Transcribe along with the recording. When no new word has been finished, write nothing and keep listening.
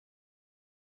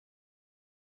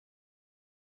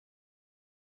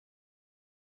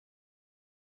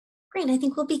Great, I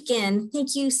think we'll begin.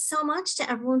 Thank you so much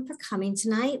to everyone for coming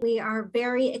tonight. We are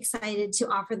very excited to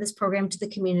offer this program to the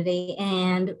community,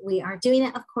 and we are doing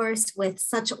it, of course, with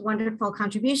such wonderful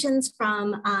contributions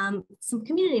from some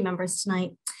community members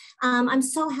tonight. I'm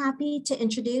so happy to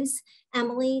introduce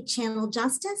Emily Channel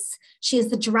Justice. She is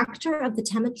the director of the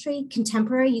Telemetry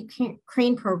Contemporary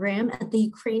Ukraine program at the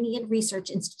Ukrainian Research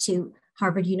Institute,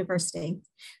 Harvard University.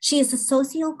 She is a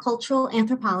sociocultural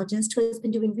anthropologist who has been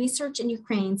doing research in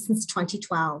Ukraine since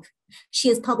 2012. She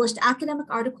has published academic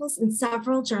articles in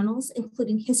several journals,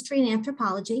 including History and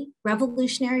Anthropology,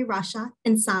 Revolutionary Russia,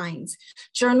 and Signs,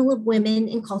 Journal of Women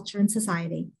in Culture and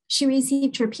Society. She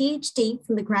received her PhD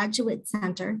from the Graduate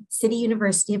Center, City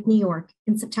University of New York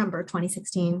in September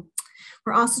 2016.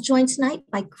 We're also joined tonight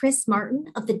by Chris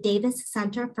Martin of the Davis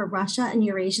Center for Russia and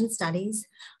Eurasian Studies,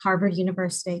 Harvard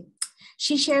University.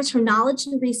 She shares her knowledge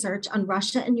and research on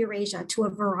Russia and Eurasia to a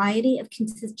variety of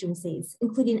constituencies,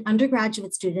 including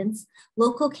undergraduate students,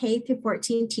 local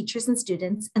K-14 teachers and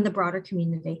students, and the broader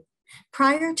community.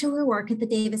 Prior to her work at the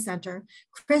Davis Center,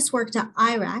 Chris worked at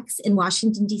IRAX in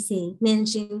Washington, D.C.,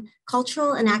 managing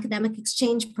cultural and academic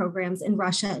exchange programs in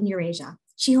Russia and Eurasia.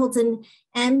 She holds an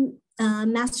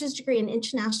master's degree in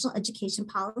international education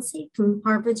policy from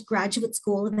Harvard's Graduate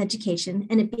School of Education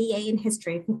and a BA in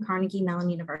history from Carnegie Mellon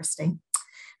University.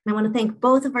 And I want to thank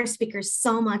both of our speakers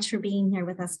so much for being here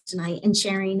with us tonight and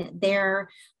sharing their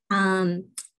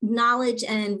knowledge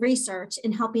and research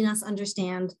in helping us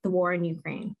understand the war in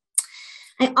Ukraine.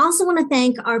 I also want to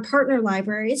thank our partner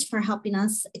libraries for helping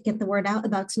us get the word out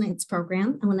about tonight's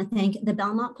program. I want to thank the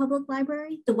Belmont Public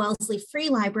Library, the Wellesley Free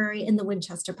Library, and the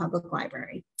Winchester Public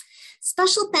Library.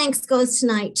 Special thanks goes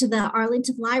tonight to the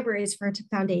Arlington Libraries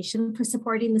Foundation for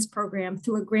supporting this program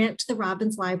through a grant to the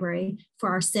Robbins Library for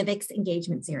our Civics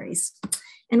Engagement Series.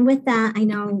 And with that, I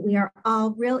know we are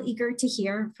all real eager to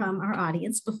hear from our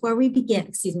audience. Before we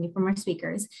begin, from our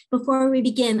speakers. Before we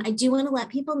begin, I do want to let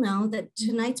people know that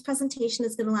tonight's presentation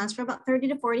is going to last for about 30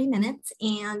 to 40 minutes.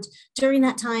 And during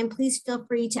that time, please feel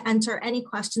free to enter any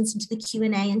questions into the Q&A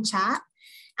and chat.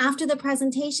 After the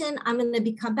presentation, I'm going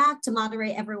to come back to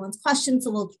moderate everyone's questions,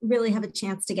 so we'll really have a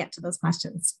chance to get to those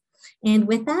questions. And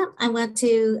with that, I want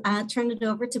to turn it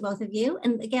over to both of you.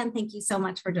 And again, thank you so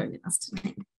much for joining us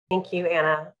tonight. Thank you,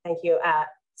 Anna. Thank you.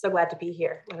 So glad to be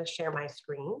here. I'm going to share my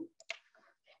screen.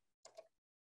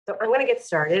 So I'm going to get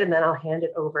started and then I'll hand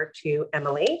it over to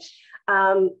Emily.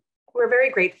 We're very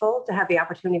grateful to have the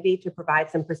opportunity to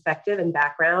provide some perspective and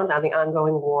background on the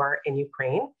ongoing war in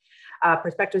Ukraine.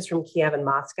 Perspectives from Kyiv and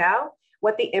Moscow,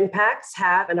 what the impacts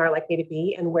have and are likely to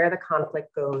be, and where the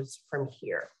conflict goes from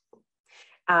here.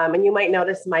 And you might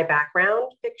notice my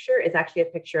background picture is actually a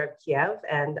picture of Kyiv,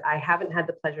 and I haven't had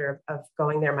the pleasure of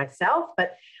going there myself,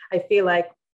 but I feel like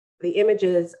the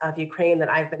images of Ukraine that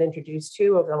I've been introduced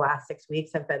to over the last 6 weeks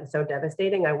have been so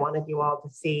devastating. I wanted you all to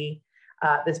see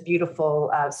this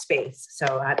beautiful space.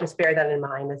 So just bear that in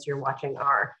mind as you're watching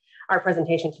our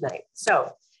presentation tonight.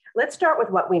 So let's start with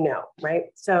what we know, right?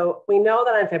 So we know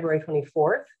that on February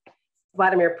 24th,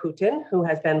 Vladimir Putin, who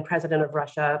has been president of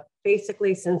Russia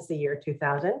basically since the year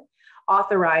 2000,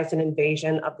 authorized an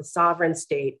invasion of the sovereign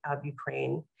state of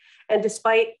Ukraine. And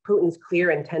despite Putin's clear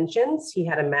intentions, he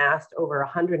had amassed over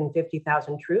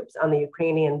 150,000 troops on the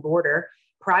Ukrainian border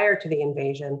prior to the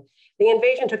invasion. The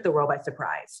invasion took the world by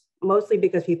surprise, mostly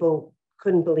because people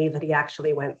couldn't believe that he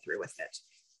actually went through with it.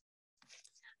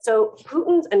 So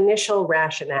Putin's initial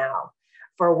rationale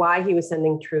for why he was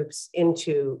sending troops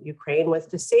into Ukraine was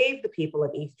to save the people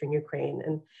of Eastern Ukraine.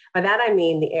 And by that, I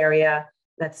mean the area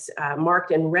that's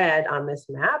marked in red on this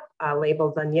map,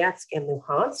 labeled Donetsk and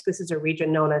Luhansk. This is a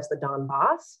region known as the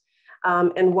Donbass.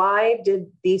 And why did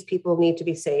these people need to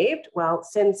be saved? Well,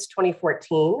 since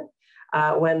 2014,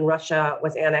 when Russia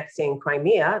was annexing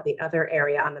Crimea, the other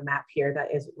area on the map here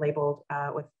that is labeled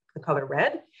with the color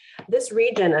red, this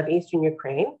region of Eastern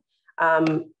Ukraine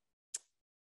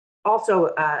also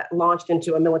launched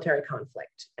into a military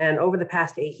conflict. And over the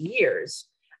past 8 years,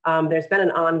 there's been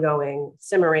an ongoing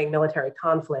simmering military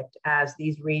conflict as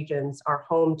these regions are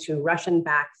home to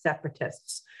Russian-backed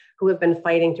separatists who have been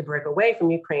fighting to break away from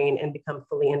Ukraine and become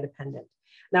fully independent.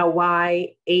 Now,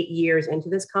 why 8 years into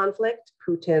this conflict,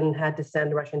 Putin had to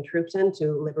send Russian troops in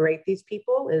to liberate these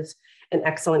people is an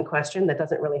excellent question that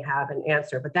doesn't really have an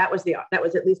answer, but that was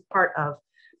at least part of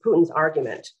Putin's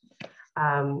argument.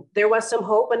 There was some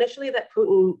hope initially that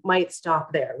Putin might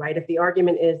stop there, right? If the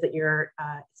argument is that you're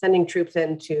sending troops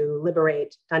in to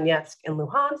liberate Donetsk and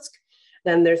Luhansk,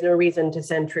 then there's no reason to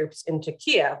send troops into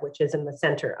Kyiv, which is in the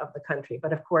center of the country.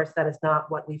 But of course, that is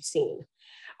not what we've seen.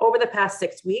 Over the past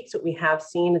 6 weeks, what we have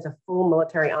seen is a full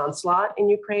military onslaught in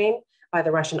Ukraine by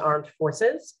the Russian armed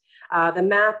forces. The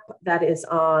map that is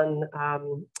on,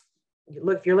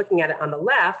 if you're looking at it on the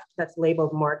left, that's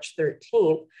labeled March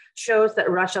 13th, shows that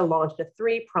Russia launched a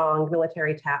three-pronged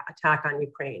military attack on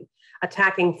Ukraine,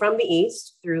 attacking from the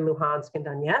east through Luhansk and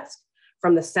Donetsk,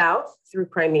 from the south through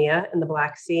Crimea and the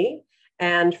Black Sea,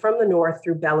 and from the north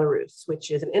through Belarus, which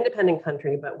is an independent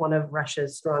country, but one of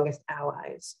Russia's strongest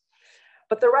allies.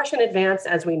 But the Russian advance,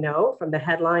 as we know from the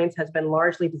headlines, has been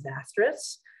largely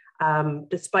disastrous,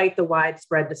 despite the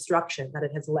widespread destruction that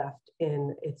it has left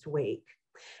in its wake.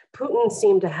 Putin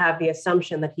seemed to have the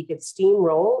assumption that he could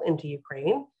steamroll into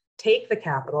Ukraine, take the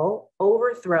capital,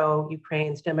 overthrow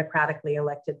Ukraine's democratically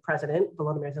elected president,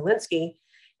 Volodymyr Zelensky,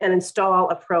 and install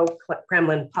a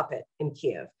pro-Kremlin puppet in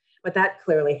Kyiv. But that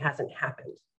clearly hasn't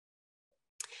happened.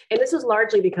 And this is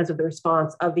largely because of the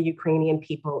response of the Ukrainian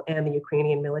people and the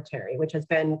Ukrainian military, which has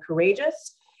been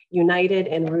courageous, united,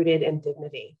 and rooted in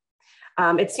dignity.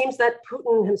 It seems that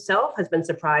Putin himself has been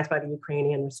surprised by the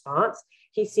Ukrainian response.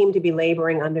 He seemed to be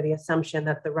laboring under the assumption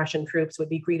that the Russian troops would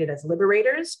be greeted as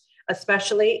liberators,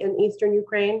 especially in eastern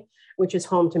Ukraine, which is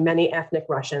home to many ethnic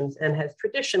Russians and has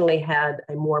traditionally had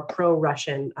a more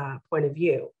pro-Russian point of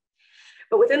view.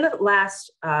 But within the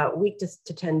last week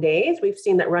to 10 days, we've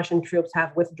seen that Russian troops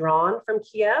have withdrawn from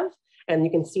Kyiv. And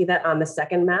you can see that on the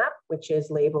second map, which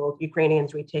is labeled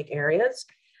Ukrainians retake areas.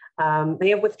 They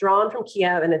have withdrawn from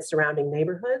Kyiv and its surrounding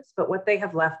neighborhoods, but what they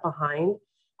have left behind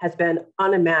has been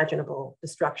unimaginable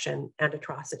destruction and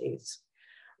atrocities.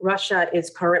 Russia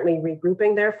is currently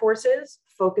regrouping their forces,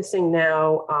 focusing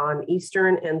now on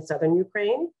eastern and southern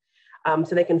Ukraine,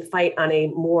 so they can fight on a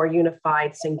more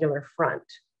unified singular front.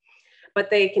 But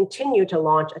they continue to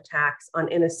launch attacks on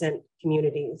innocent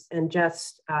communities. And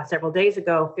just several days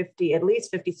ago, at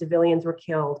least 50 civilians were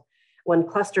killed when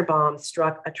cluster bombs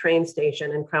struck a train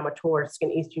station in Kramatorsk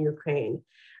in eastern Ukraine.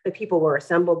 The people were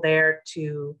assembled there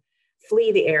to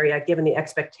flee the area given the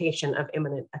expectation of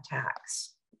imminent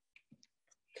attacks.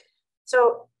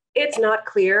 So it's not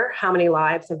clear how many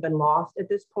lives have been lost at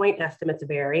this point. Estimates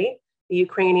vary. The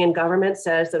Ukrainian government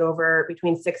says that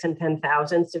between 6,000 and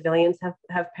 10,000 civilians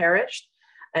have perished,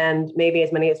 and maybe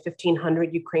as many as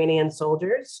 1,500 Ukrainian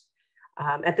soldiers.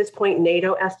 At this point,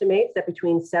 NATO estimates that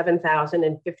between 7,000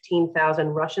 and 15,000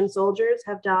 Russian soldiers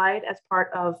have died as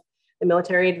part of the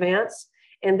military advance.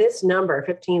 And this number,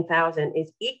 15,000,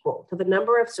 is equal to the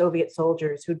number of Soviet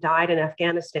soldiers who died in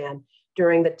Afghanistan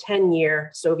during the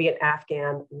 10-year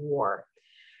Soviet-Afghan war.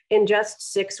 In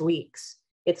just 6 weeks,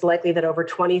 it's likely that over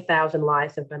 20,000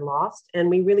 lives have been lost, and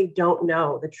we really don't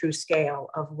know the true scale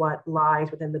of what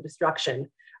lies within the destruction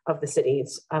of the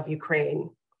cities of Ukraine.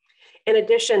 In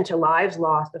addition to lives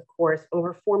lost, of course,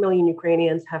 over 4 million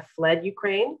Ukrainians have fled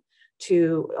Ukraine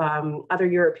to other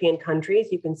European countries.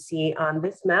 You can see on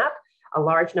this map, a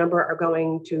large number are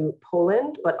going to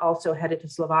Poland, but also headed to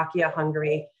Slovakia,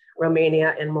 Hungary,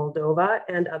 Romania, and Moldova,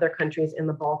 and other countries in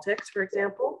the Baltics, for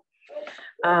example.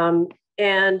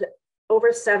 And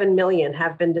over 7 million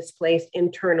have been displaced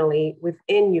internally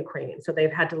within Ukraine. So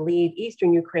they've had to leave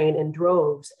eastern Ukraine in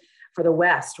droves for the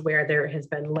West, where there has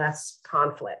been less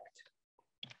conflict.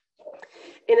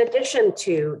 In addition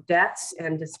to deaths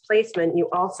and displacement, you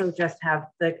also just have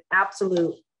the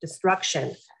absolute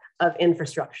destruction of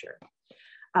infrastructure.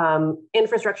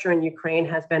 Infrastructure in Ukraine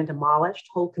has been demolished.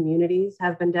 Whole communities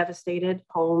have been devastated.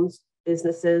 Homes,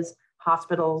 businesses,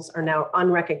 hospitals are now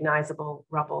unrecognizable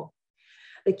rubble.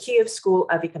 The Kyiv School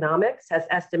of Economics has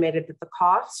estimated that the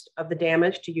cost of the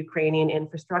damage to Ukrainian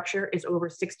infrastructure is over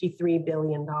 $63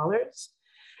 billion.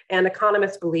 And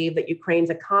economists believe that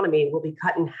Ukraine's economy will be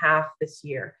cut in half this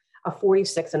year, a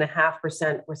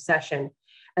 46.5% recession,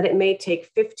 and it may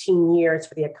take 15 years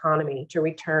for the economy to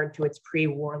return to its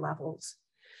pre-war levels.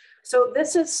 So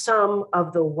this is some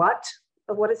of the what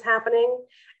of what is happening,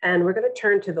 and we're going to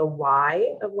turn to the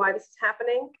why of why this is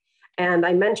happening. And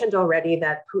I mentioned already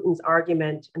that Putin's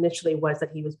argument initially was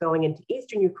that he was going into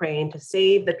eastern Ukraine to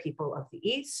save the people of the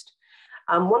east.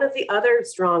 One of the other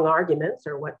strong arguments,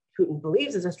 or what Putin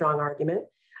believes is a strong argument,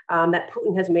 that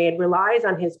Putin has made relies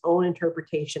on his own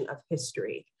interpretation of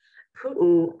history.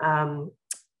 Putin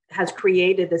has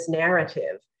created this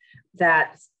narrative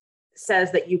that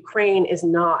says that Ukraine is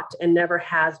not and never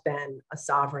has been a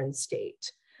sovereign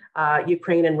state.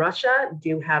 Ukraine and Russia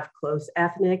do have close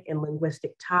ethnic and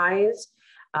linguistic ties.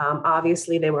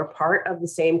 Obviously, they were part of the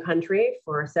same country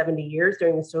for 70 years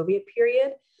during the Soviet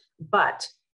period, but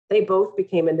they both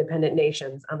became independent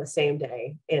nations on the same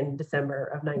day in December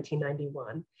of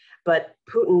 1991. But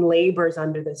Putin labors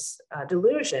under this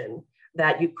delusion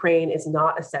that Ukraine is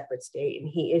not a separate state. And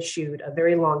he issued a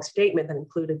very long statement that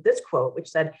included this quote, which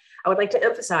said, "I would like to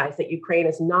emphasize that Ukraine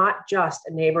is not just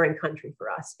a neighboring country for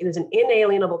us. It is an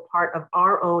inalienable part of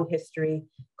our own history,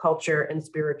 culture, and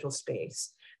spiritual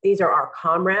space. These are our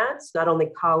comrades, not only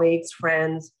colleagues,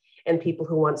 friends, and people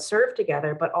who once served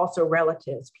together, but also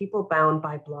relatives, people bound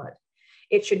by blood.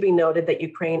 It should be noted that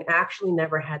Ukraine actually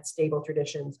never had stable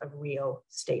traditions of real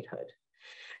statehood."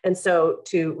 And so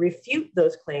to refute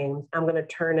those claims, I'm going to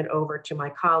turn it over to my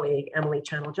colleague, Emily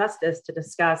Channel-Justice, to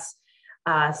discuss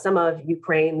some of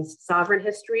Ukraine's sovereign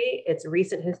history, its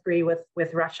recent history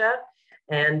with Russia,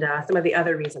 and some of the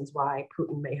other reasons why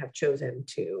Putin may have chosen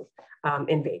to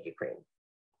invade Ukraine.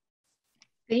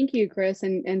 Thank you, Chris,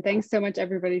 and thanks so much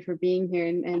everybody for being here,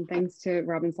 and thanks to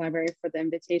Robbins Library for the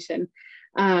invitation.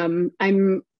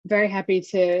 I'm very happy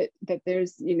that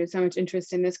there's so much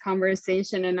interest in this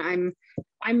conversation, and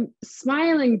I'm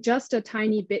smiling just a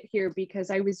tiny bit here because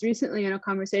I was recently in a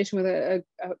conversation with a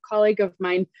colleague of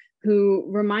mine who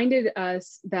reminded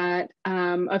us that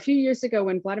a few years ago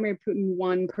when Vladimir Putin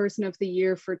won Person of the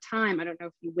Year for Time, I don't know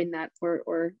if he win that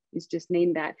or he's just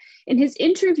named that, in his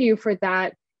interview for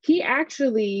that, he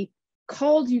actually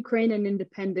called Ukraine an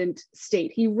independent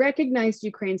state. He recognized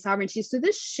Ukraine's sovereignty. So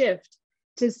this shift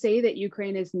to say that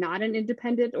Ukraine is not an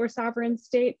independent or sovereign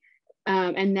state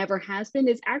and never has been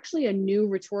is actually a new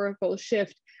rhetorical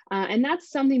shift. And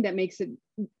that's something that makes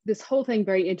this whole thing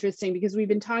very interesting, because we've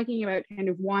been talking about kind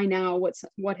of why now,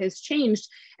 what has changed,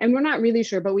 and we're not really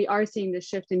sure, but we are seeing this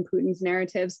shift in Putin's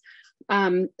narratives.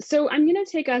 So I'm going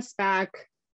to take us back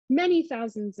many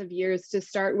thousands of years to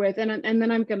start with, and then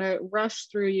I'm going to rush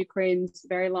through Ukraine's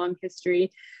very long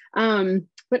history.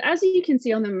 But as you can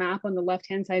see on the map on the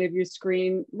left-hand side of your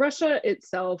screen, Russia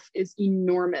itself is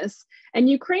enormous, and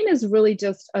Ukraine is really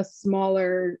just a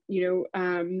smaller,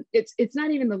 it's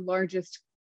not even the largest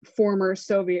former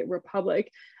Soviet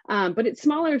republic, but its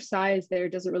smaller size there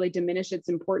doesn't really diminish its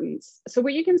importance. So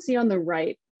what you can see on the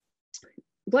right,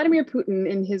 Vladimir Putin,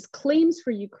 in his claims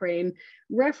for Ukraine,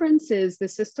 references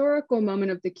this historical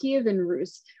moment of the Kievan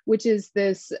Rus, which is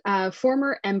this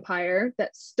former empire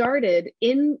that started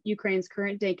in Ukraine's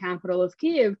current-day capital of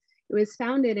Kyiv. It was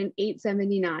founded in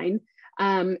 879,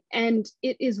 and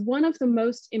it is one of the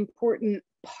most important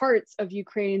parts of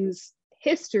Ukraine's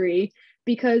history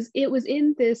because it was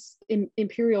in this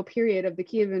imperial period of the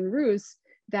Kievan Rus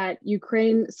that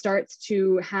Ukraine starts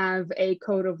to have a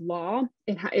code of law.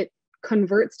 It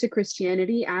converts to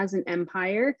Christianity as an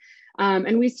empire.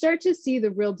 And we start to see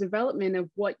the real development of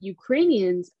what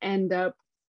Ukrainians end up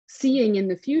seeing in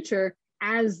the future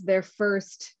as their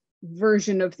first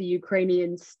version of the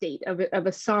Ukrainian state, of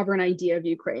a sovereign idea of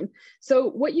Ukraine. So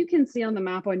what you can see on the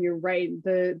map on your right,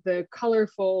 the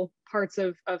colorful parts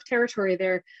of territory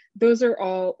there, those are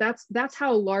all, that's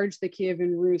how large the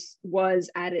Kievan Rus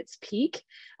was at its peak.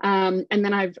 And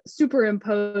then I've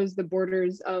superimposed the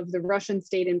borders of the Russian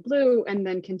state in blue and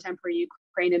then contemporary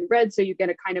Ukraine in red, so you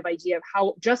get a kind of idea of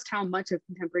how much of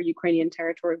contemporary Ukrainian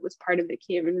territory was part of the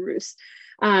Kievan Rus.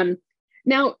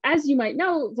 Now, as you might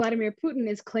know, Vladimir Putin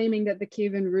is claiming that the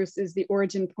Kievan Rus is the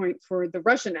origin point for the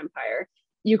Russian Empire.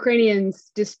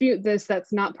 Ukrainians dispute this.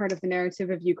 That's not part of the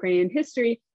narrative of Ukrainian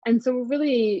history. And so we're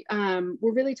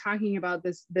really talking about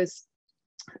this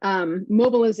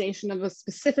mobilization of a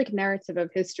specific narrative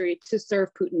of history to serve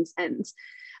Putin's ends.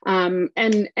 And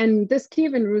this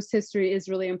Kievan Rus history is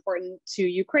really important to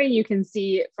Ukraine. You can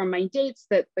see from my dates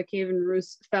that the Kievan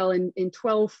Rus fell in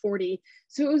 1240.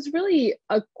 So it was really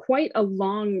quite a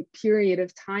long period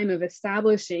of time of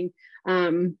establishing,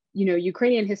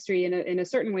 Ukrainian history in a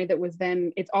certain way that was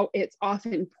then, it's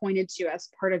often pointed to as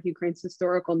part of Ukraine's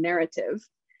historical narrative.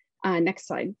 Next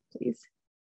slide, please.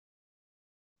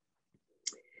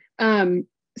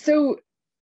 So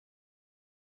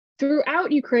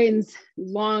throughout Ukraine's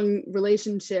long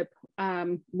relationship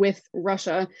with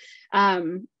Russia,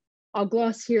 I'll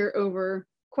gloss here over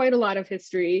quite a lot of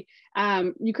history.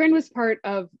 Ukraine was part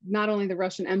of not only the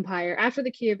Russian Empire. After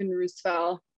the Kievan Rus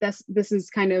fell, this is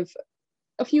kind of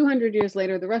a few hundred years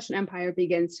later, the Russian Empire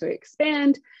begins to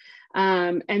expand,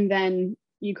 and then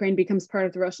Ukraine becomes part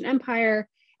of the Russian Empire,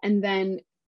 and then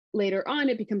later on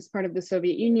it becomes part of the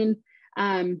Soviet Union.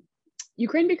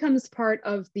 Ukraine becomes part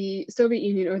of the Soviet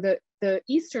Union, or the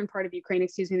eastern part of Ukraine,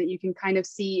 excuse me, that you can kind of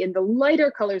see in the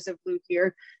lighter colors of blue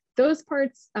here. Those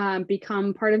parts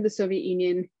become part of the Soviet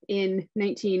Union in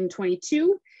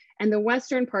 1922, and the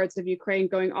western parts of Ukraine,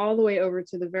 going all the way over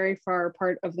to the very far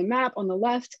part of the map on the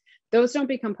left, those don't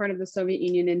become part of the Soviet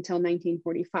Union until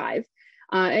 1945.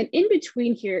 And in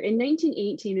between here, in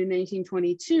 1918 and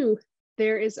 1922,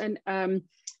 there is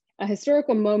a a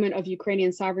historical moment of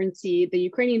Ukrainian sovereignty. The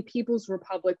Ukrainian People's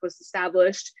Republic was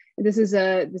established. This is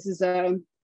a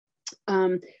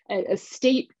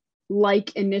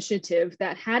state-like initiative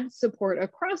that had support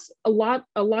across a lot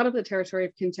of the territory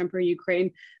of contemporary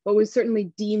Ukraine, but was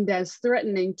certainly deemed as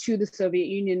threatening to the Soviet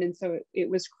Union, and so it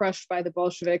was crushed by the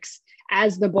Bolsheviks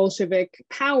as the Bolshevik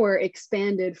power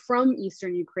expanded from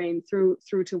Eastern Ukraine through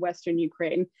to Western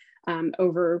Ukraine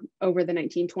over the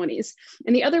 1920s.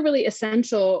 And the other really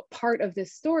essential part of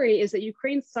this story is that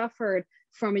Ukraine suffered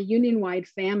from a Union-wide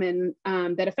famine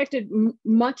that affected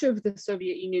much of the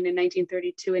Soviet Union in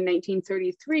 1932 and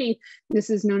 1933. This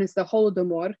is known as the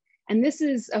Holodomor. And this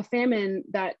is a famine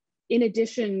that, in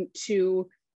addition to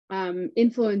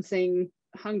influencing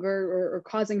hunger or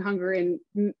causing hunger in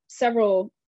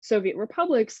several Soviet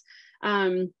republics,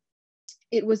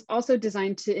 it was also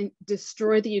designed to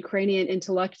destroy the Ukrainian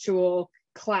intellectual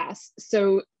class.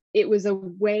 So it was a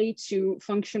way to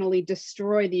functionally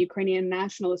destroy the Ukrainian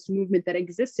nationalist movement that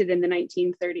existed in the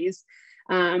 1930s,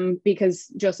 because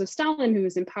Joseph Stalin, who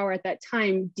was in power at that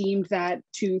time, deemed that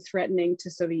too threatening to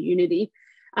Soviet unity.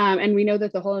 And we know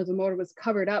that the Holodomor was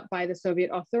covered up by the Soviet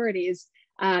authorities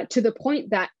to the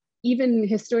point that even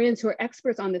historians who are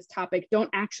experts on this topic don't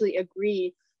actually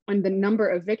agree on the number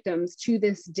of victims to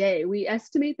this day. We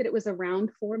estimate that it was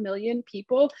around 4 million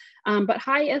people, but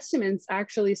high estimates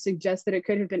actually suggest that it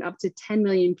could have been up to 10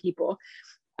 million people.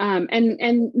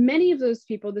 And many of those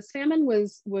people, this famine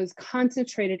was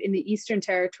concentrated in the eastern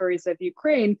territories of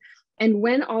Ukraine. And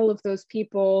when all of those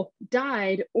people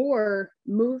died or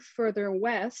moved further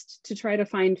west to try to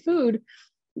find food,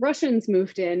 Russians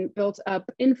moved in, built up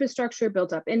infrastructure,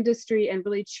 built up industry, and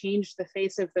really changed the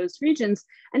face of those regions.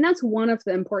 And that's one of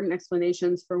the important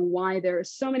explanations for why there are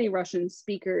so many Russian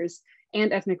speakers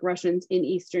and ethnic Russians in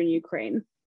Eastern Ukraine.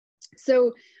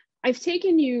 So I've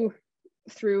taken you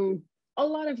through a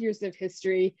lot of years of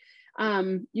history.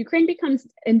 Ukraine becomes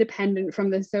independent from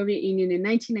the Soviet Union in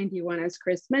 1991, as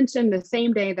Chris mentioned, the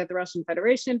same day that the Russian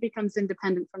Federation becomes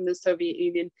independent from the Soviet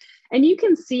Union. And you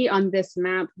can see on this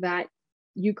map that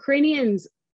Ukrainians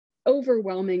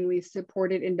overwhelmingly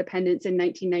supported independence in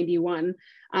 1991.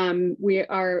 We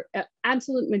are an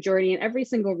absolute majority in every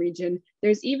single region.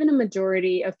 There's even a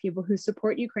majority of people who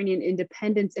support Ukrainian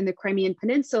independence in the Crimean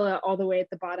Peninsula, all the way at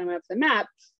the bottom of the map.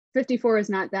 54 is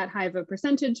not that high of a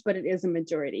percentage, but it is a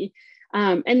majority.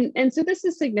 And so this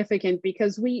is significant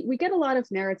because we get a lot of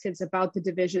narratives about the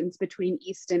divisions between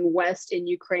East and West in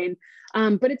Ukraine.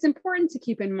 But it's important to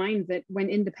keep in mind that when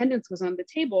independence was on the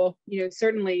table,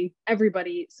 certainly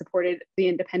everybody supported the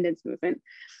independence movement.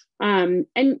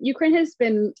 And Ukraine has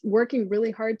been working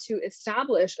really hard to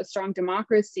establish a strong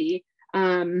democracy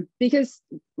because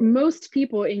most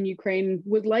people in Ukraine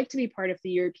would like to be part of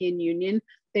the European Union.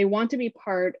 They want to be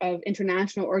part of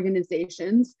international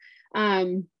organizations.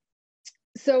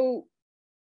 So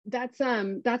that's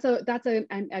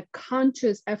a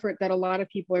conscious effort that a lot of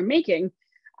people are making.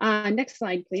 Next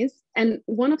slide, please. And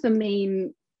one of the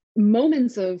main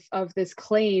moments of this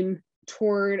claim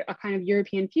toward a kind of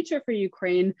European future for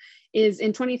Ukraine is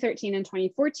in 2013 and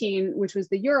 2014, which was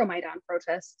the Euromaidan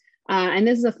protests. And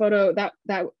this is a photo that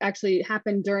actually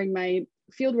happened during my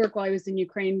fieldwork while I was in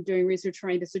Ukraine doing research for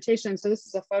my dissertation. So this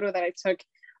is a photo that I took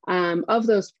of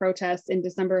those protests in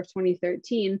December of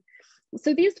 2013.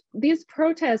 So these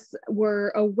protests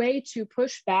were a way to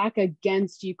push back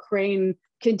against Ukraine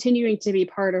continuing to be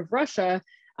part of Russia,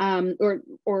 or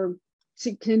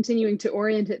to continuing to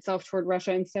orient itself toward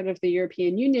Russia instead of the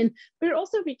European Union. But it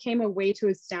also became a way to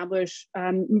establish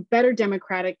better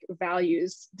democratic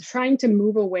values, trying to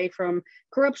move away from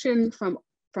corruption, from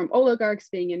oligarchs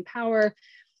being in power.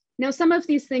 Now, some of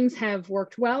these things have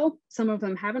worked well, some of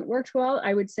them haven't worked well.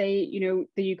 I would say,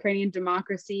 the Ukrainian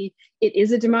democracy, it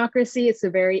is a democracy. It's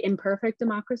a very imperfect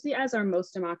democracy, as are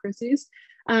most democracies.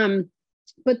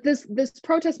 But this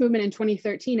protest movement in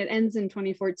 2013, it ends in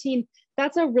 2014.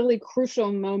 That's a really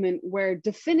crucial moment where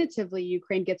definitively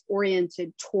Ukraine gets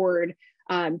oriented toward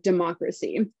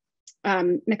democracy.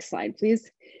 Next slide, please.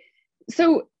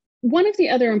 So one of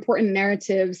the other important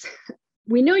narratives,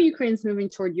 we know Ukraine's moving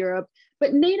toward Europe,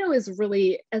 but NATO is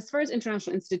really, as far as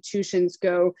international institutions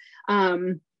go,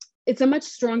 it's a much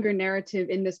stronger narrative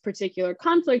in this particular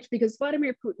conflict because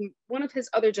Vladimir Putin, one of his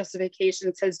other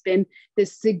justifications has been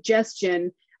this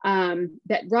suggestion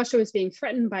that Russia was being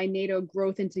threatened by NATO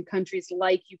growth into countries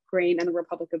like Ukraine and the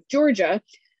Republic of Georgia.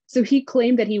 So he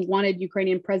claimed that he wanted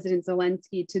Ukrainian President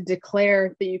Zelensky to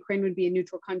declare that Ukraine would be a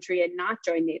neutral country and not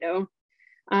join NATO.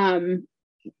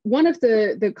 One of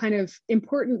the kind of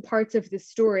important parts of this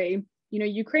story,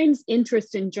 Ukraine's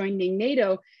interest in joining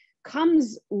NATO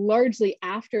comes largely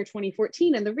after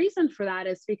 2014. And the reason for that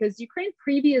is because Ukraine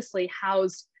previously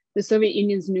housed the Soviet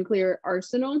Union's nuclear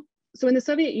arsenal. So when the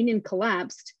Soviet Union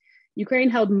collapsed, Ukraine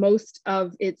held most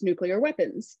of its nuclear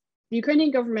weapons. The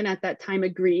Ukrainian government at that time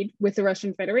agreed with the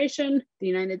Russian Federation, the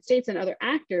United States, and other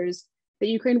actors that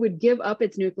Ukraine would give up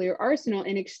its nuclear arsenal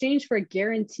in exchange for a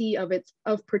guarantee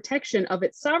of protection of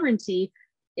its sovereignty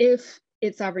if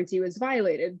its sovereignty was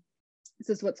violated. This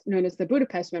is what's known as the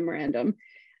Budapest Memorandum.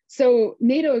 So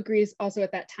NATO agrees also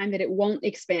at that time that it won't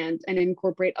expand and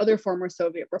incorporate other former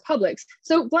Soviet republics.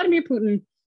 So Vladimir Putin,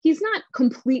 he's not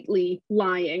completely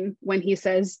lying when he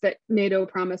says that NATO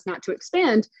promised not to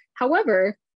expand.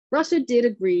 However, Russia did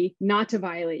agree not to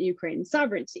violate Ukraine's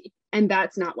sovereignty, and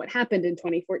that's not what happened in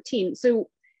 2014. So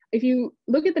if you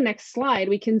look at the next slide,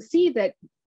 we can see that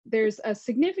there's a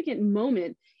significant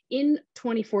moment in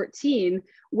 2014,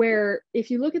 where if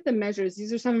you look at the measures,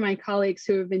 these are some of my colleagues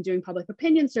who have been doing public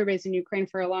opinion surveys in Ukraine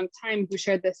for a long time who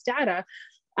shared this data.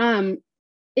 In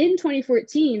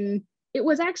 2014, it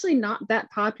was actually not that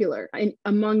popular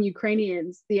among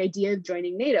Ukrainians, the idea of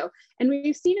joining NATO. And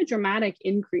we've seen a dramatic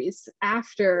increase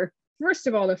after, first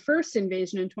of all, the first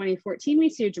invasion in 2014, we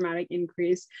see a dramatic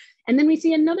increase. And then we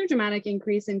see another dramatic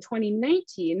increase in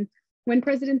 2019, when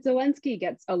President Zelensky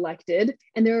gets elected,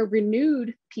 and there are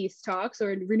renewed peace talks or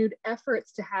renewed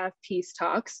efforts to have peace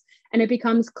talks, and it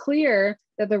becomes clear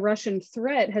that the Russian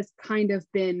threat has kind of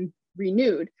been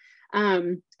renewed.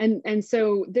 And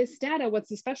so this data,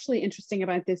 what's especially interesting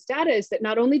about this data is that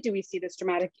not only do we see this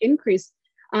dramatic increase,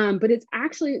 but it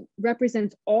actually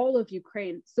represents all of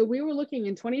Ukraine. So we were looking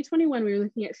in 2021, we were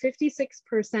looking at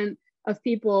 56% of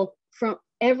people from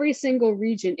every single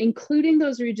region, including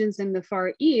those regions in the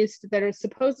Far East that are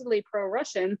supposedly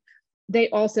pro-Russian. They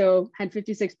also had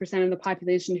 56% of the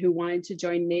population who wanted to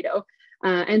join NATO.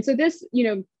 And so this,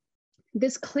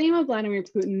 this claim of Vladimir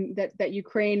Putin that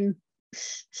Ukraine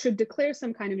should declare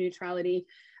some kind of neutrality.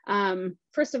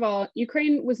 First of all,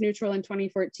 Ukraine was neutral in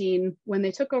 2014 when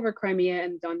they took over Crimea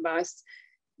and Donbass.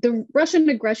 The Russian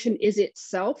aggression is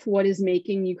itself what is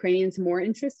making Ukrainians more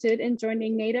interested in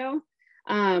joining NATO.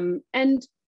 And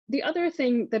the other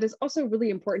thing that is also really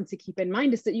important to keep in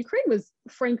mind is that Ukraine was,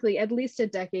 frankly, at least a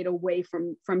decade away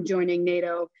from joining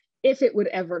NATO, if it would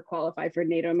ever qualify for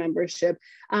NATO membership.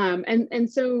 And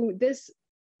so this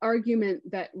argument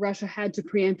that Russia had to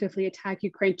preemptively attack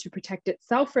Ukraine to protect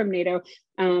itself from NATO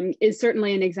is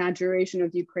certainly an exaggeration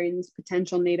of Ukraine's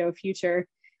potential NATO future,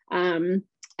 and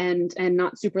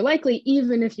not super likely,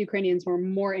 even if Ukrainians were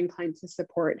more inclined to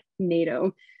support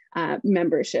NATO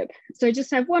membership. So I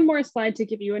just have one more slide to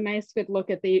give you a nice good look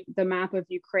at the map of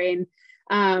Ukraine.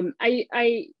 Russia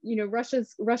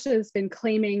has been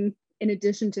claiming, in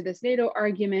addition to this NATO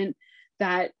argument,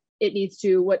 that it needs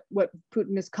to what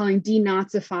Putin is calling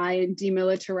denazify and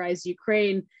demilitarize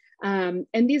Ukraine. And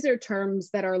these are terms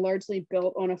that are largely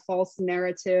built on a false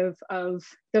narrative of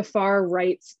the far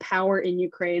right's power in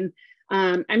Ukraine.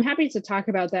 I'm happy to talk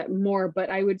about that more, but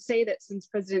I would say that since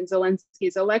President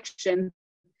Zelensky's election,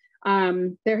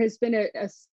 there has been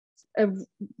a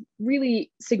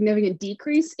really significant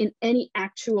decrease in any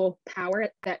actual power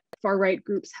that far-right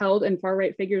groups held and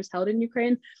far-right figures held in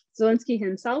Ukraine. Zelensky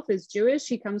himself is Jewish.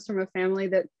 He comes from a family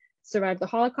that survived the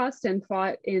Holocaust and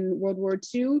fought in World War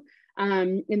II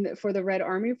for the Red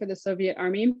Army, for the Soviet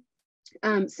Army.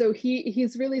 So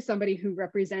he's really somebody who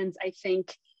represents, I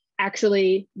think,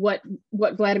 actually what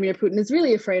Vladimir Putin is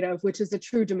really afraid of, which is a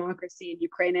true democracy in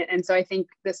Ukraine. And so I think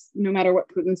this, no matter what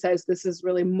Putin says, this is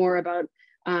really more about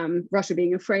Russia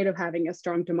being afraid of having a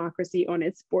strong democracy on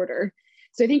its border.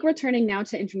 So I think we're turning now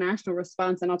to international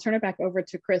response, and I'll turn it back over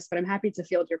to Chris, but I'm happy to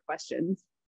field your questions.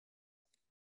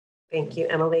 Thank you,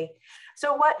 Emily.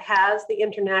 So what has the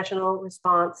international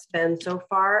response been so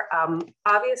far?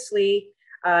 Obviously,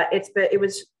 it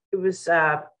was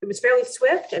fairly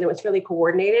swift, and it was fairly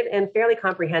coordinated and fairly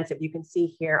comprehensive. You can see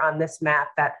here on this map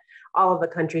that all of the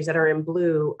countries that are in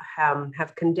blue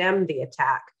have condemned the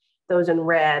attack. Those in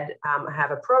red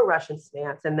have a pro-Russian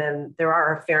stance, and then there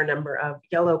are a fair number of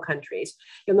yellow countries.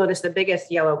 You'll notice the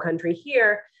biggest yellow country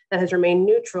here that has remained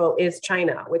neutral is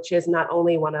China, which is not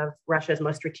only one of Russia's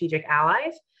most strategic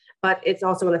allies, but it's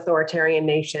also an authoritarian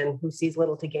nation who sees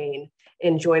little to gain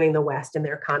in joining the West in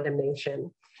their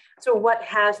condemnation. So what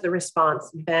has the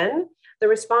response been? The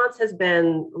response has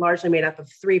been largely made up of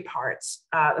three parts.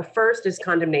 The first is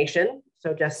condemnation.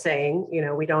 So just saying,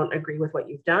 we don't agree with what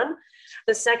you've done.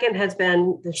 The second has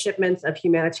been the shipments of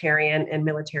humanitarian and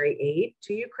military aid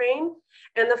to Ukraine.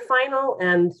 And the final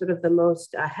and sort of the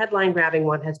most headline grabbing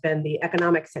one has been the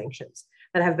economic sanctions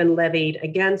that have been levied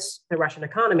against the Russian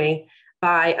economy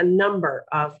by a number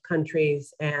of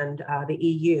countries and the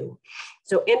EU.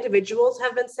 So individuals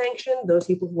have been sanctioned. Those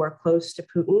people who are close to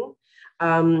Putin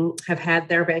have had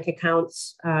their bank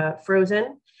accounts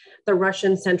frozen. The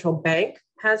Russian central bank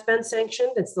has been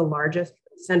sanctioned. It's the largest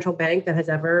central bank that has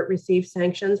ever received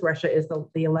sanctions. Russia is the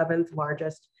 11th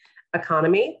largest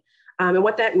economy. And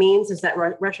what that means is that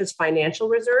Russia's financial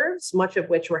reserves, much of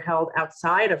which were held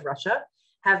outside of Russia,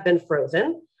 have been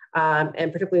frozen,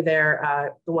 and particularly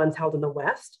the ones held in the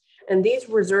West. And these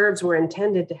reserves were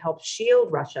intended to help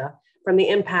shield Russia from the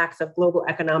impacts of global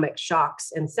economic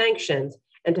shocks and sanctions,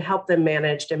 and to help them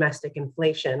manage domestic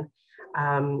inflation.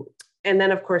 And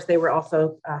then, of course, they were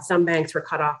also, some banks were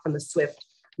cut off from the SWIFT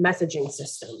messaging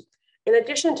system. In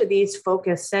addition to these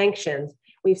focused sanctions,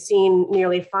 we've seen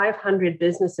nearly 500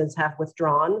 businesses have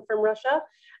withdrawn from Russia.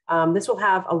 This will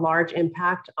have a large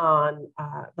impact on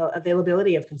the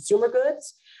availability of consumer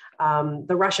goods,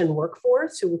 the Russian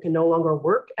workforce who can no longer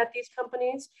work at these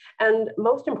companies, and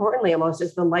most importantly, almost,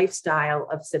 is the lifestyle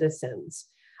of citizens.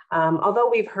 Although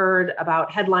we've heard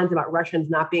about headlines about Russians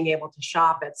not being able to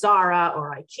shop at Zara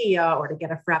or IKEA or to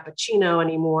get a Frappuccino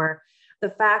anymore, the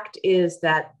fact is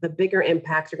that the bigger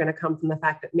impacts are going to come from the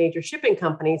fact that major shipping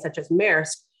companies such as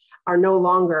Maersk are no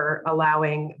longer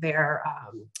allowing their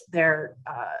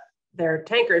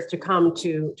tankers to come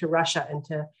to Russia, and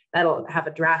that'll have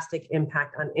a drastic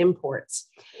impact on imports.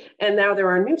 And now there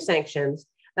are new sanctions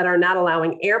that are not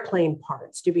allowing airplane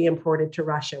parts to be imported to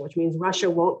Russia, which means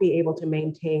Russia won't be able to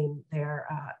maintain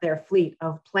their fleet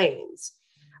of planes.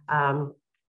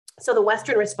 So the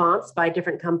Western response by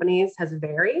different companies has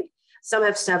varied. Some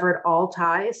have severed all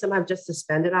ties, some have just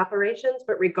suspended operations,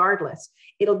 but regardless,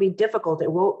 it'll be difficult.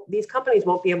 These companies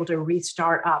won't be able to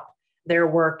restart up their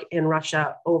work in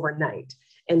Russia overnight.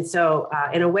 And so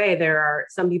in a way, there are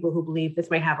some people who believe this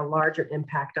may have a larger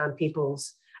impact on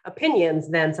people's opinions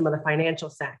than some of the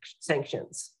financial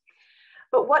sanctions.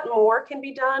 But what more can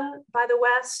be done by the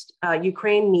West?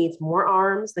 Ukraine needs more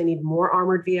arms, they need more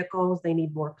armored vehicles, they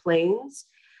need more planes.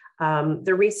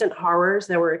 The recent horrors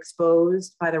that were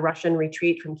exposed by the Russian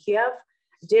retreat from Kyiv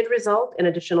did result in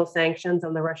additional sanctions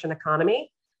on the Russian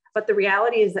economy. But the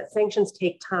reality is that sanctions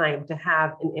take time to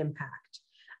have an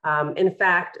impact. In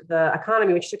fact, the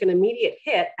economy, which took an immediate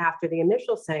hit after the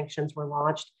initial sanctions were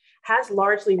launched, has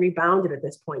largely rebounded at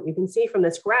this point. You can see from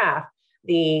this graph,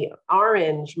 the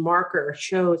orange marker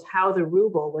shows how the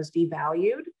ruble was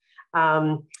devalued,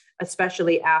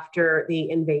 especially after the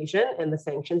invasion and the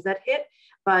sanctions that hit.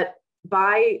 But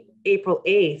by April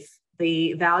 8th,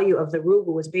 the value of the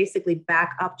ruble was basically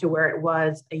back up to where it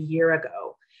was a year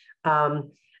ago.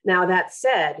 Now, that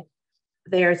said,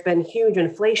 there's been huge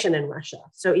inflation in Russia.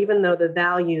 So even though the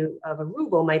value of a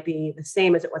ruble might be the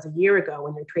same as it was a year ago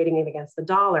when you're trading it against the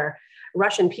dollar,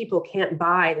 Russian people can't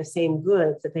buy the same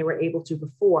goods that they were able to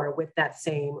before with that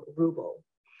same ruble.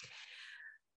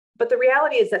 But the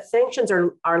reality is that sanctions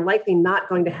are likely not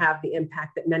going to have the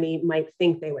impact that many might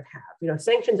think they would have. You know,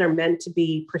 sanctions are meant to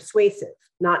be persuasive,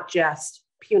 not just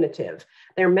punitive.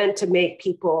 They're meant to make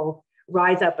people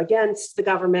rise up against the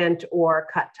government or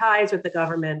cut ties with the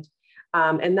government.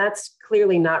 And that's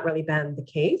clearly not really been the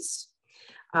case.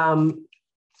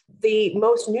 The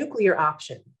most nuclear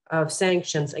option of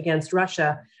sanctions against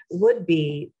Russia would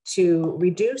be to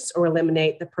reduce or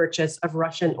eliminate the purchase of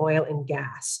Russian oil and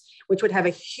gas, which would have a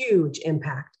huge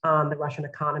impact on the Russian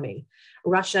economy.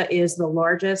 Russia is the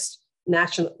largest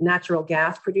natural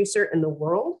gas producer in the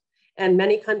world, and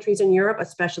many countries in Europe,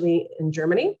 especially in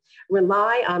Germany,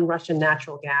 rely on Russian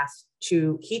natural gas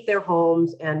to heat their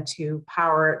homes and to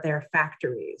power their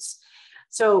factories.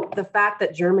 So the fact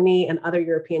that Germany and other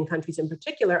European countries in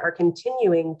particular are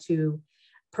continuing to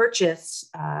purchase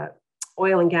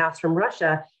oil and gas from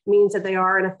Russia means that they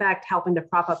are in effect helping to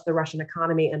prop up the Russian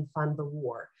economy and fund the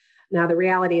war. Now, the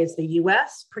reality is the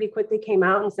US pretty quickly came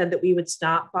out and said that we would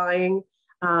stop buying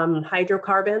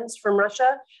hydrocarbons from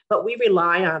Russia, but we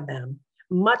rely on them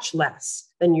much less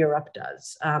than Europe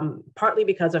does, partly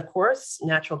because, of course,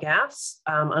 natural gas,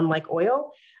 unlike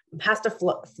oil, has to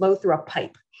flow through a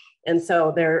pipe. And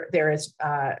so there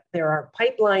are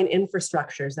pipeline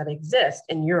infrastructures that exist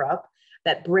in Europe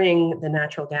that bring the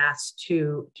natural gas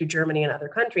to Germany and other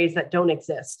countries that don't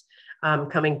exist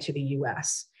coming to the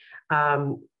US.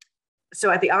 So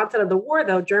at the onset of the war,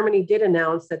 though, Germany did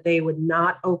announce that they would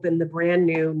not open the brand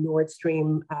new Nord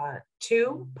Stream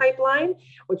 2 pipeline,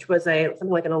 which was something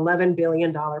like an $11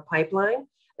 billion pipeline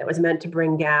that was meant to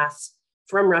bring gas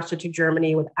from Russia to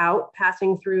Germany without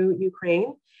passing through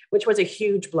Ukraine, which was a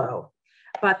huge blow.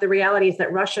 But the reality is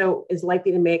that Russia is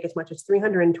likely to make as much as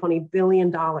 $320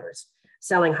 billion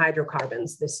selling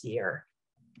hydrocarbons this year.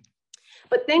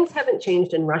 But things haven't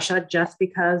changed in Russia just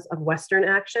because of Western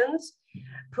actions.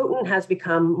 Putin has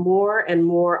become more and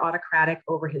more autocratic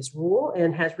over his rule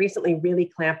and has recently really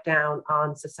clamped down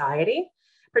on society,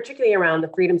 particularly around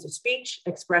the freedoms of speech,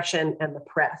 expression, and the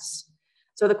press.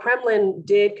 So the Kremlin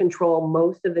did control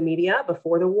most of the media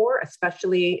before the war,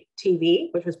 especially TV,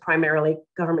 which was primarily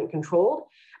government controlled.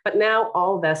 But now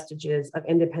all vestiges of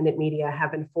independent media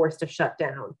have been forced to shut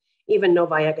down. Even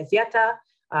Novaya Gazeta,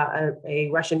 a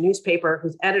Russian newspaper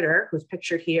whose editor, who's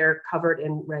pictured here covered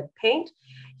in red paint,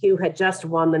 who had just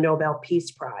won the Nobel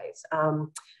Peace Prize.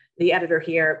 The editor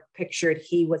here pictured,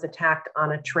 he was attacked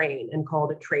on a train and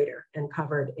called a traitor and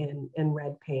covered in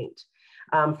red paint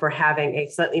for having a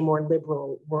slightly more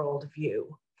liberal worldview.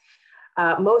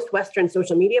 Most Western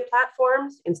social media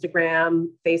platforms, Instagram,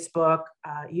 Facebook,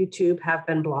 YouTube, have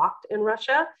been blocked in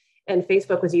Russia. And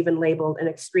Facebook was even labeled an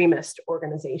extremist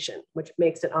organization, which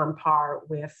makes it on par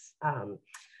with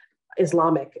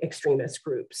Islamic extremist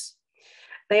groups.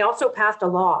 They also passed a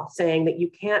law saying that you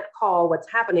can't call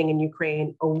what's happening in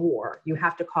Ukraine a war. You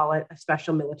have to call it a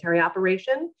special military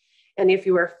operation. And if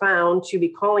you are found to be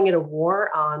calling it a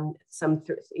war on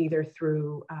either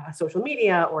through social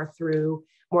media or through,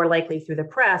 more likely through the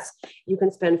press, you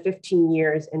can spend 15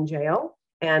 years in jail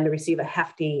and receive a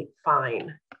hefty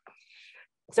fine.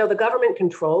 So the government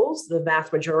controls the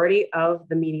vast majority of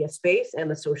the media space and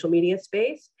the social media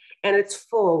space, and it's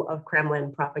full of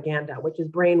Kremlin propaganda, which is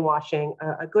brainwashing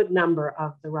a good number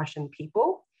of the Russian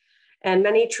people. And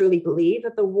many truly believe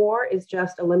that the war is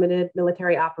just a limited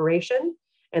military operation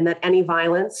and that any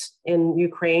violence in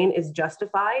Ukraine is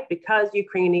justified because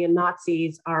Ukrainian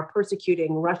Nazis are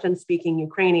persecuting Russian-speaking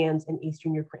Ukrainians in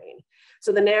Eastern Ukraine.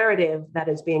 So the narrative that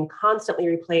is being constantly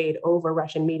replayed over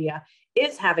Russian media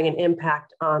is having an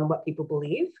impact on what people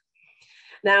believe.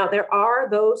 Now, there are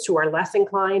those who are less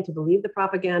inclined to believe the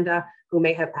propaganda, who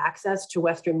may have access to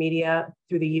Western media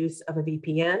through the use of a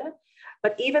VPN.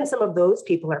 But even some of those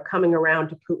people are coming around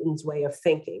to Putin's way of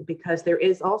thinking, because there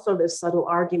is also this subtle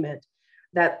argument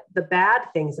that the bad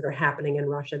things that are happening in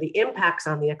Russia, the impacts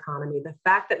on the economy, the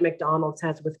fact that McDonald's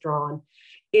has withdrawn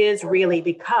is really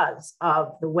because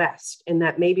of the West, and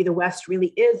that maybe the West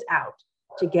really is out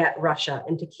to get Russia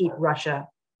and to keep Russia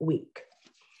weak.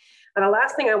 And the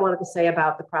last thing I wanted to say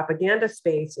about the propaganda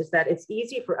space is that it's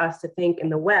easy for us to think in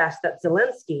the West that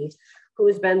Zelensky, who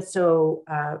has been so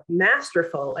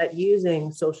masterful at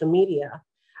using social media,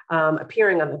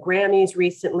 appearing on the Grammys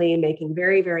recently, making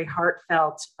very, very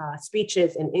heartfelt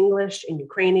speeches in English, in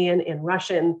Ukrainian, in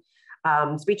Russian,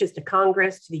 speeches to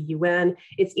Congress, to the UN.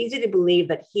 It's easy to believe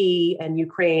that he and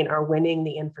Ukraine are winning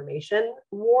the information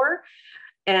war.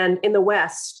 And in the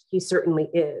West, he certainly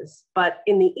is. But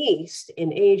in the East,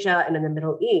 in Asia and in the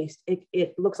Middle East,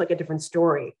 it looks like a different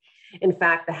story. In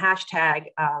fact, the hashtag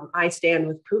I stand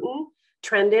with Putin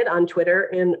trended on Twitter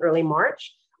in early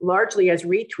March, largely as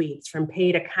retweets from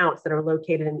paid accounts that are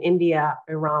located in India,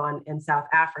 Iran, and South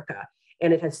Africa.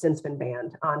 And it has since been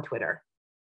banned on Twitter.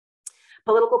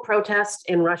 Political protest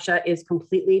in Russia is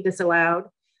completely disallowed.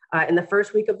 In the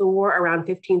first week of the war, around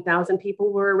 15,000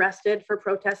 people were arrested for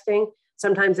protesting.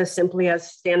 Sometimes as simply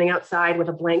as standing outside with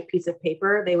a blank piece of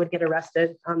paper, they would get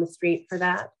arrested on the street for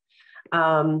that.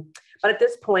 But at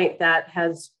this point, that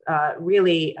has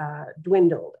really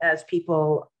dwindled as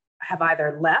people have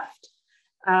either left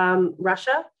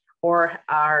Russia or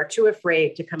are too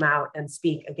afraid to come out and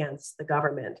speak against the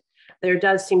government. There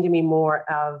does seem to be more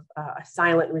of a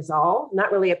silent resolve,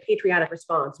 not really a patriotic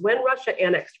response. When Russia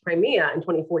annexed Crimea in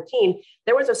 2014,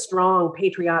 there was a strong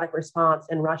patriotic response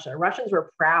in Russia. Russians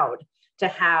were proud to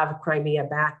have Crimea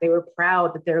back. They were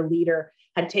proud that their leader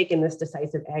had taken this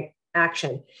decisive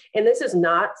action. And this is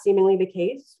not seemingly the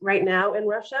case right now in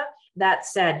Russia. That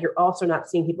said, you're also not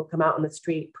seeing people come out on the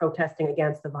street protesting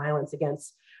against the violence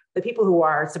against the people who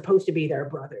are supposed to be their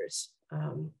brothers.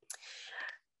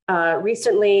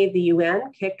 Recently, the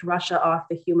UN kicked Russia off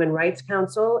the Human Rights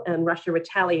Council, and Russia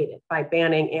retaliated by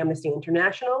banning Amnesty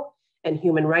International and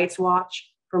Human Rights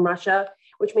Watch from Russia,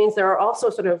 which means there are also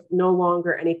sort of no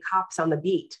longer any cops on the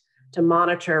beat to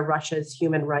monitor Russia's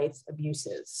human rights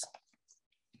abuses.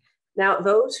 Now,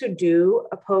 those who do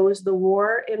oppose the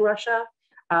war in Russia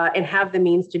and have the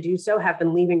means to do so have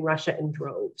been leaving Russia in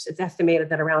droves. It's estimated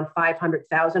that around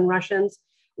 500,000 Russians,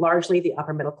 largely the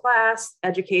upper middle class,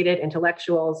 educated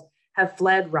intellectuals, have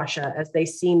fled Russia as they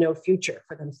see no future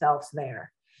for themselves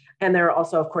there. And there are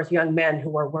also, of course, young men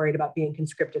who are worried about being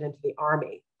conscripted into the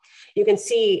army. You can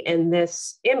see in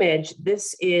this image,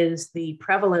 this is the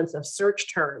prevalence of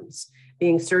search terms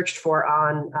being searched for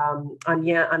on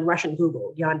Russian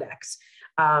Google, Yandex,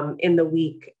 in the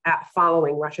week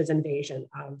following Russia's invasion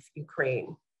of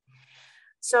Ukraine.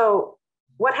 So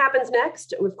What happens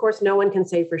next? Of course, no one can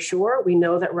say for sure. We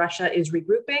know that Russia is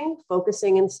regrouping,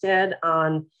 focusing instead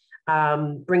on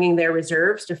bringing their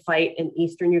reserves to fight in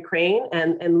eastern Ukraine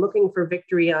and looking for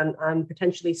victory on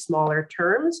potentially smaller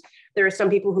terms. There are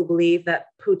some people who believe that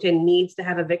Putin needs to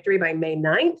have a victory by May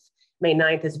 9th. May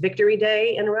 9th is Victory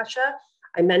Day in Russia.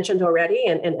 I mentioned already,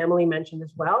 and Emily mentioned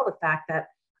as well, the fact that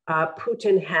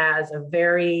Putin has a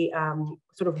very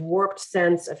sort of warped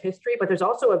sense of history, but there's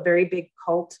also a very big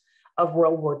cult of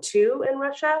World War II in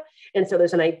Russia. And so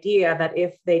there's an idea that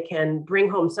if they can bring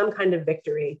home some kind of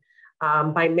victory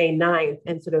by May 9th,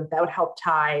 and sort of that would help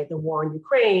tie the war in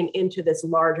Ukraine into this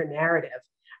larger narrative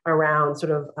around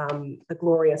sort of the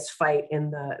glorious fight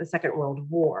in the Second World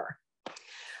War.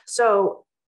 So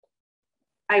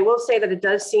I will say that it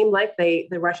does seem like the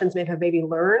Russians may have maybe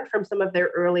learned from some of their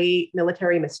early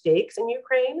military mistakes in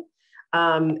Ukraine,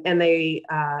 and they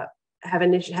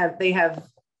have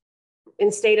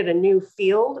instated a new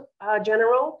field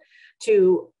general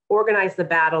to organize the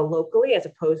battle locally as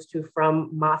opposed to from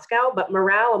Moscow, but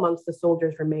morale amongst the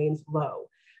soldiers remains low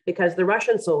because the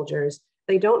Russian soldiers,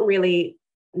 they don't really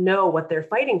know what they're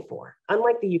fighting for,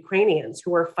 unlike the Ukrainians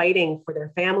who are fighting for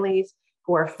their families,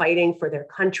 who are fighting for their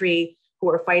country, who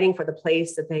are fighting for the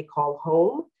place that they call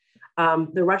home.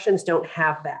 The Russians don't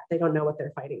have that. They don't know what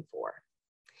they're fighting for.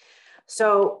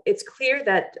 So it's clear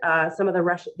that some of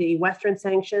the Western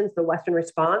sanctions, the Western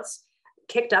response,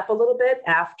 kicked up a little bit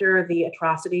after the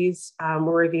atrocities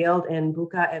were revealed in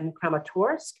Bucha and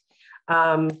Kramatorsk.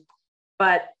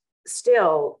 But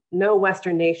still, no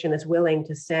Western nation is willing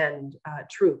to send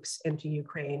troops into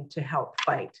Ukraine to help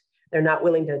fight. They're not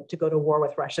willing to go to war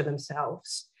with Russia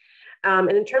themselves.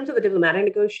 And in terms of the diplomatic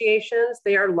negotiations,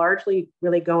 they are largely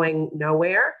really going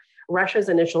nowhere. Russia's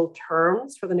initial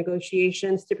terms for the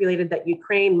negotiations stipulated that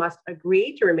Ukraine must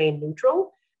agree to remain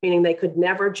neutral, meaning they could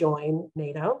never join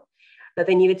NATO, that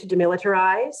they needed to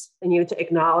demilitarize, they needed to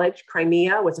acknowledge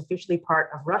Crimea was officially part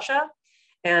of Russia,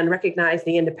 and recognize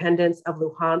the independence of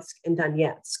Luhansk and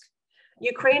Donetsk.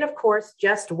 Ukraine, of course,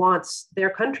 just wants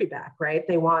their country back, right?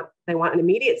 They want an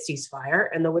immediate ceasefire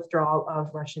and the withdrawal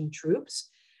of Russian troops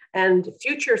and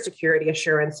future security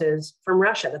assurances from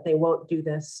Russia that they won't do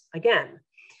this again.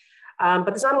 But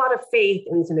there's not a lot of faith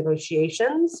in these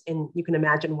negotiations, and you can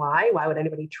imagine why. Why would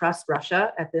anybody trust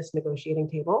Russia at this negotiating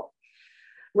table?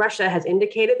 Russia has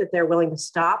indicated that they're willing to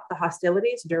stop the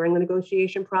hostilities during the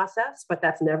negotiation process, but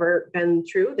that's never been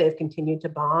true. They've continued to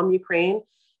bomb Ukraine,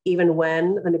 even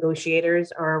when the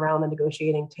negotiators are around the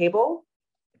negotiating table.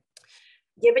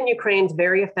 Given Ukraine's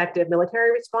very effective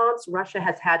military response, Russia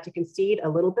has had to concede a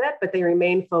little bit, but they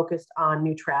remain focused on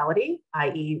neutrality,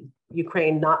 i.e.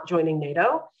 Ukraine not joining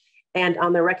NATO, and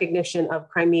on the recognition of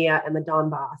Crimea and the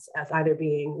Donbass as either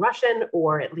being Russian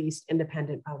or at least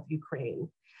independent of Ukraine.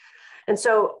 And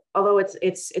so, although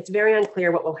it's very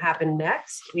unclear what will happen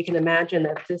next, we can imagine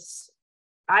that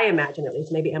I imagine at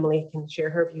least, maybe Emily can share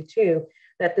her view too,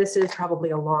 that this is probably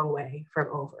a long way from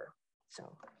over. So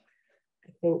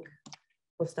I think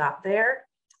we'll stop there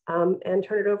and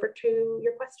turn it over to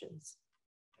your questions.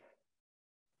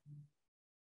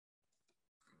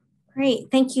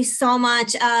 Great, thank you so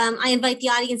much. I invite the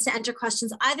audience to enter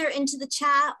questions either into the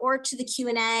chat or to the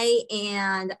Q&A,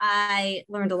 and I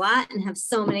learned a lot and have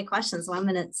so many questions, so I'm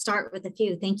gonna start with a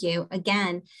few. Thank you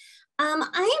again.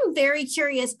 I am very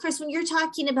curious, Chris, when you're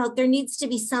talking about there needs to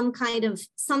be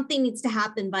something needs to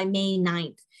happen by May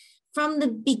 9th. From the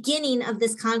beginning of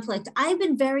this conflict, I've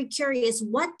been very curious,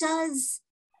 what does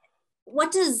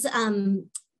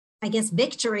I guess,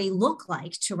 victory look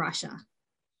like to Russia?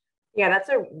 Yeah, that's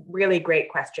a really great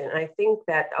question. I think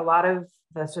that a lot of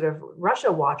the sort of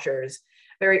Russia watchers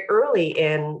very early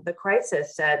in the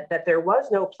crisis said that there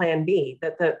was no plan B,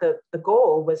 that the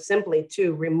goal was simply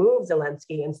to remove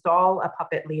Zelensky, install a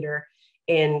puppet leader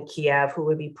in Kyiv who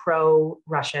would be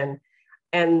pro-Russian.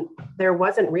 And there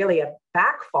wasn't really a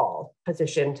backfall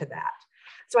position to that.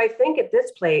 So I think at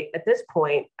this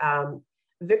point,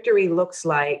 victory looks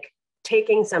like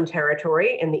taking some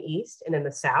territory in the east and in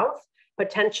the south,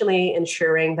 potentially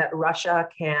ensuring that Russia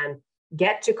can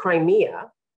get to Crimea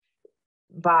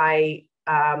by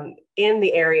in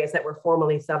the areas that were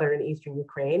formerly southern and eastern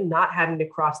Ukraine, not having to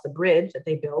cross the bridge that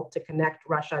they built to connect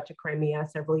Russia to Crimea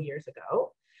several years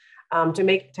ago,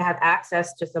 to have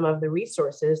access to some of the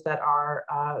resources that are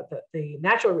the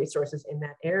natural resources in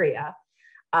that area.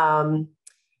 I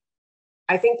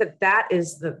think that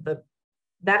is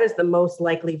the most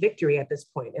likely victory at this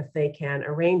point if they can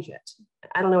arrange it.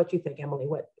 I don't know what you think, Emily.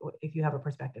 What if you have a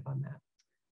perspective on that?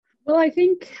 Well, I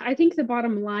think the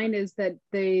bottom line is that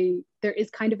there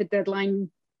is kind of a deadline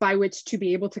by which to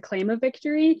be able to claim a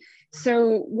victory.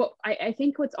 So what I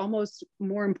think what's almost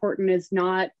more important is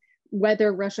not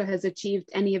whether Russia has achieved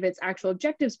any of its actual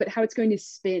objectives, but how it's going to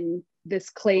spin this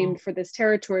claim for this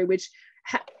territory, which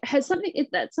has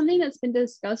that's something that's been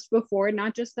discussed before,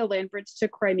 not just the land bridge to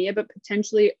Crimea, but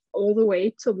potentially all the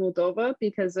way to Moldova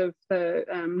because of the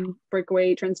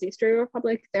breakaway Transnistria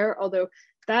Republic there. Although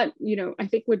that, I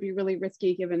think would be really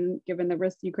risky given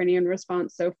the Ukrainian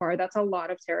response so far. That's a lot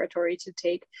of territory to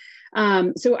take.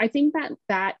 So I think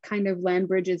that kind of land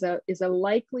bridge is a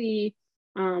likely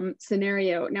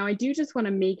scenario. Now, I do just want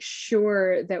to make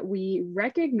sure that we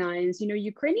recognize,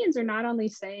 Ukrainians are not only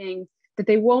saying that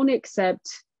they won't accept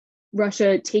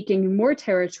Russia taking more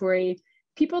territory.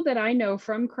 People that I know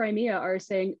from Crimea are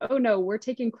saying, oh no, we're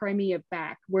taking Crimea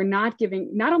back.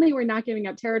 Not only we're not giving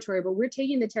up territory, but we're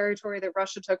taking the territory that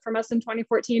Russia took from us in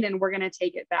 2014 and we're going to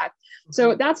take it back.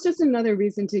 So that's just another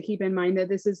reason to keep in mind that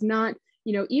this is not,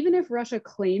 even if Russia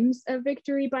claims a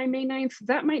victory by May 9th,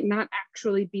 that might not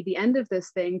actually be the end of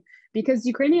this thing, because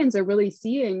Ukrainians are really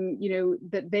seeing,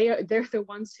 that they're the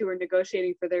ones who are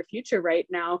negotiating for their future right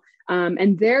now.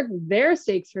 And their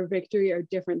stakes for victory are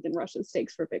different than Russia's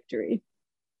stakes for victory.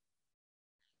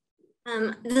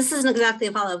 This isn't exactly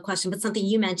a follow-up question, but something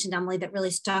you mentioned, Emily, that really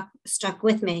struck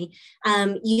with me.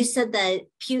 You said that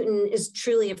Putin is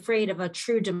truly afraid of a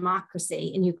true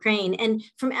democracy in Ukraine. And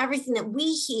from everything that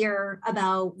we hear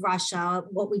about Russia,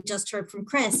 what we just heard from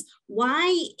Chris,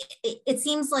 why it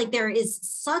seems like there is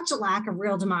such a lack of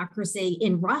real democracy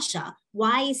in Russia.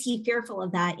 Why is he fearful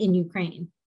of that in Ukraine?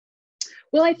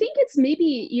 Well, I think it's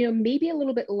maybe a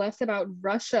little bit less about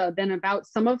Russia than about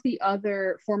some of the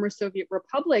other former Soviet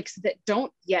republics that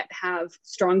don't yet have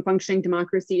strong functioning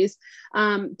democracies.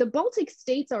 The Baltic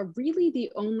states are really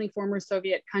the only former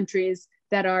Soviet countries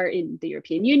that are in the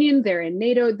European Union, they're in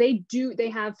NATO. They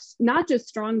have not just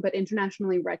strong, but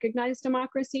internationally recognized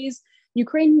democracies.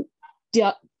 Ukraine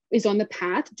is on the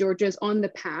path, Georgia is on the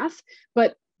path,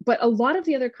 but a lot of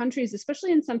the other countries,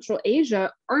 especially in Central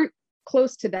Asia, aren't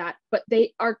close to that, but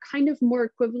they are kind of more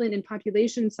equivalent in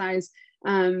population size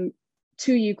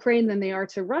to Ukraine than they are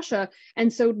to Russia.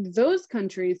 And so those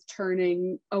countries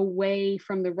turning away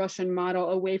from the Russian model,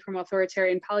 away from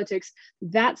authoritarian politics,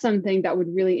 that's something that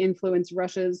would really influence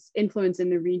Russia's influence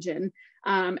in the region.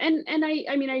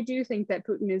 I do think that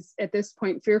Putin is at this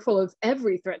point fearful of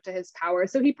every threat to his power.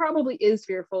 So he probably is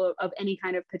fearful of any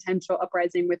kind of potential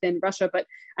uprising within Russia, but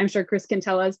I'm sure Chris can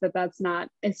tell us that that's not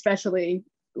especially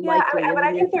likely. Yeah, but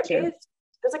I think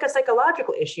there's like a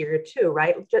psychological issue here too,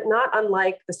 right? Not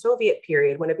unlike the Soviet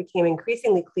period when it became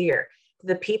increasingly clear to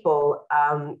the people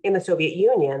in the Soviet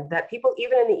Union that people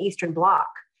even in the Eastern Bloc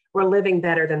were living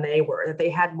better than they were, that they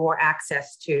had more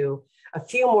access to a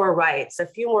few more rights, a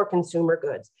few more consumer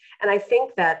goods. And I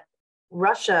think that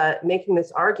Russia making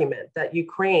this argument that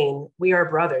Ukraine, we are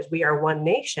brothers, we are one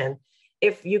nation.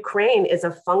 If Ukraine is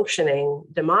a functioning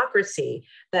democracy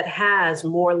that has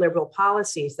more liberal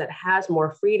policies, that has more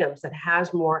freedoms, that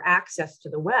has more access to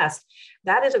the West,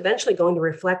 that is eventually going to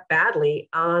reflect badly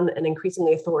on an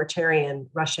increasingly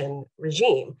authoritarian Russian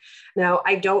regime. Now,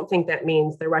 I don't think that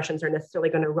means the Russians are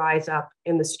necessarily going to rise up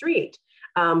in the street,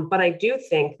 but I do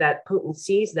think that Putin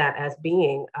sees that as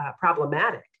being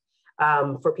problematic.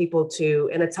 For people to,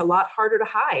 and it's a lot harder to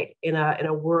hide in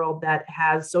a world that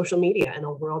has social media, in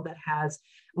a world that has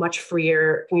much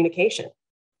freer communication.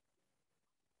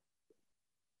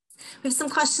 We have some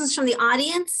questions from the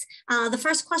audience. The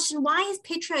first question, why is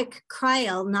Patriarch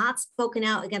Kirill not spoken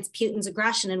out against Putin's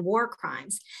aggression and war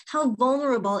crimes? How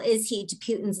vulnerable is he to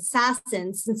Putin's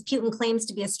assassins, since Putin claims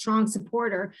to be a strong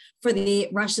supporter for the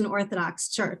Russian Orthodox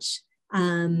Church?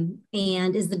 And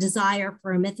is the desire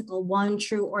for a mythical one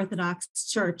true Orthodox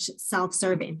Church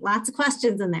self-serving? Lots of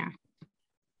questions in there.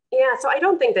 Yeah, so I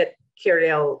don't think that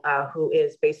Kirill, who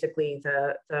is basically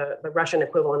the Russian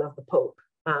equivalent of the Pope,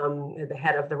 the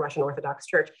head of the Russian Orthodox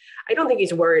Church, I don't think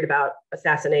he's worried about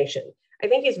assassination. I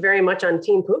think he's very much on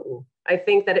Team Putin. I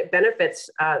think that it benefits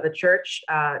the church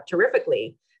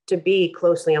terrifically to be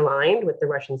closely aligned with the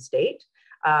Russian state.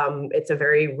 It's a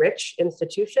very rich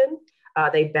institution.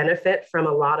 They benefit from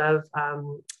a lot of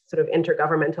sort of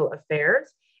intergovernmental affairs.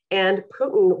 And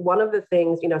Putin, one of the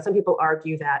things, some people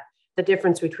argue that the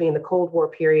difference between the Cold War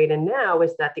period and now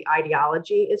is that the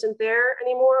ideology isn't there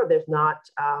anymore. There's not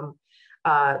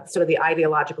sort of the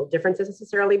ideological differences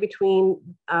necessarily between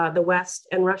the West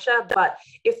and Russia. But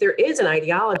if there is an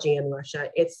ideology in Russia,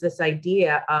 it's this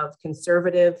idea of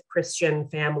conservative Christian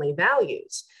family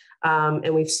values.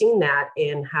 And we've seen that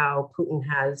in how Putin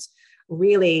has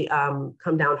really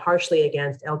come down harshly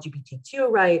against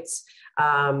LGBTQ rights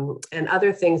and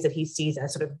other things that he sees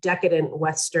as sort of decadent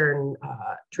Western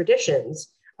traditions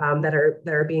that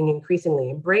are being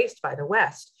increasingly embraced by the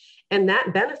West. And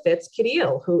that benefits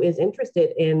Kirill, who is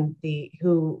interested in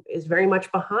who is very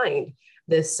much behind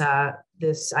this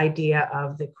idea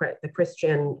of the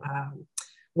Christian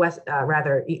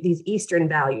these Eastern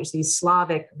values, these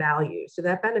Slavic values. So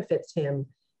that benefits him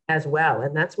as well,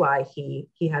 and that's why he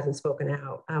hasn't spoken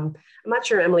out. I'm not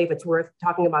sure, Emily, if it's worth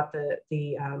talking about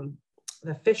the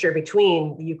fissure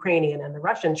between the Ukrainian and the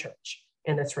Russian church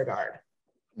in this regard.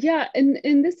 Yeah,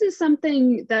 and this is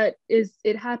something that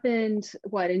it happened,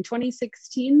 in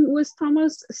 2016 was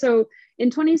Thomas? So in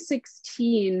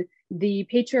 2016, the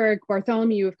Patriarch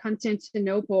Bartholomew of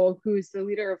Constantinople, who's the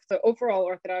leader of the overall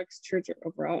Orthodox Church,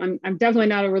 I'm definitely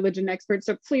not a religion expert,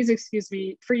 so please excuse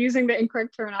me for using the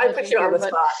incorrect terminology. I put you on the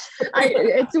spot.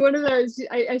 It's one of those,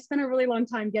 I spent a really long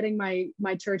time getting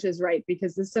my churches right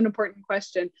because this is an important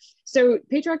question. So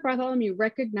Patriarch Bartholomew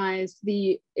recognized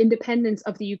the independence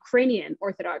of the Ukrainian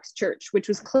Orthodox Church, which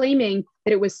was claiming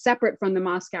that it was separate from the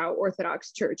Moscow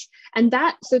Orthodox Church. And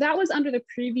that was under the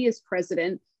previous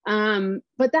president.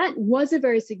 But that was a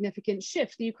very significant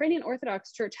shift. The Ukrainian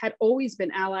Orthodox Church had always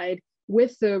been allied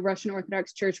with the Russian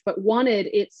Orthodox Church, but wanted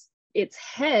its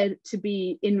head to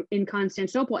be in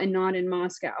Constantinople and not in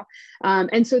Moscow.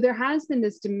 And so there has been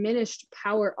this diminished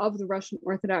power of the Russian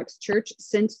Orthodox Church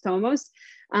since Thomos.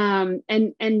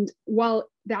 And while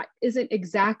that isn't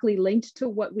exactly linked to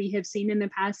what we have seen in the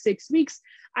past 6 weeks,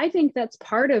 I think that's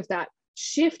part of that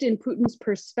shift in Putin's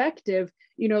perspective.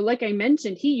 Like I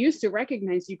mentioned, he used to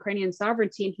recognize Ukrainian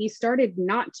sovereignty and he started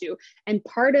not to. And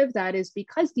part of that is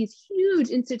because these huge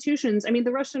institutions,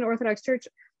 the Russian Orthodox Church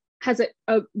has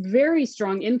a very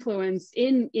strong influence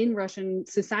in Russian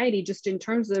society, just in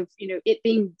terms of, it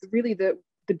being really the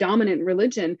dominant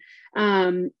religion.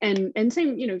 And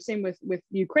same with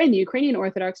Ukraine. The Ukrainian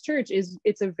Orthodox Church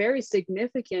it's a very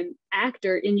significant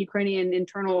actor in Ukrainian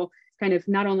internal kind of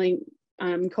not only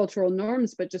cultural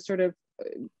norms, but just sort of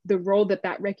the role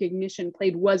that recognition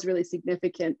played was really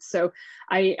significant. So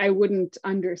I wouldn't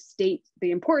understate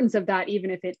the importance of that,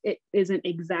 even if it isn't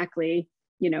exactly,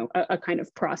 a kind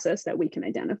of process that we can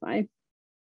identify.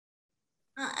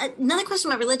 Another question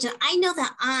about religion. I know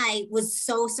that I was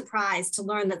so surprised to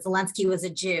learn that Zelensky was a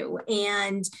Jew.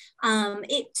 And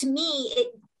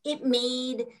it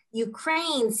made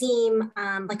Ukraine seem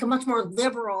like a much more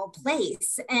liberal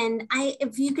place. And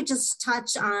if you could just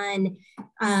touch on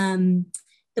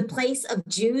the place of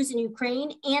Jews in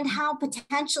Ukraine and how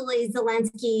potentially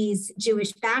Zelensky's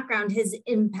Jewish background has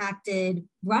impacted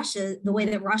Russia, the way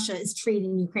that Russia is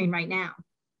treating Ukraine right now.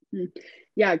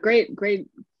 Yeah, great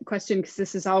question, because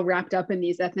this is all wrapped up in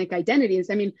these ethnic identities.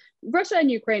 Russia and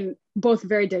Ukraine, both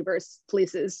very diverse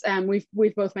places.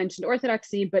 We've both mentioned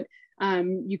Orthodoxy, but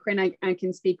Ukraine, I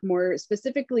can speak more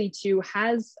specifically to,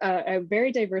 has a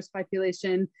very diverse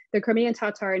population. The Crimean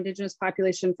Tatar indigenous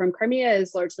population from Crimea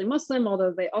is largely Muslim,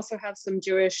 although they also have some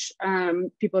Jewish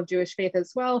people of Jewish faith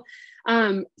as well.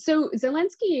 So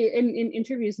Zelensky in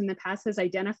interviews in the past has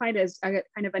identified as a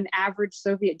kind of an average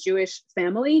Soviet Jewish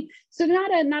family. So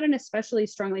not an especially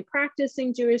strongly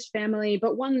practicing Jewish family,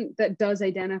 but one that does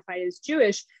identify as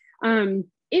Jewish.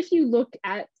 If you look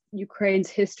at Ukraine's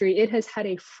history, it has had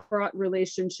a fraught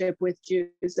relationship with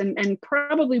Jews, and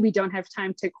probably we don't have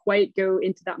time to quite go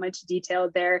into that much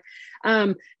detail there.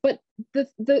 But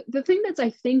the thing that's,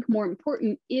 I think, more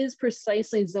important is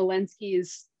precisely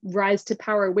Zelensky's rise to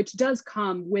power, which does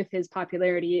come with his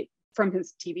popularity from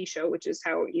his TV show, which is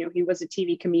how, he was a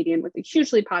TV comedian with a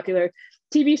hugely popular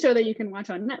TV show that you can watch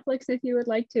on Netflix if you would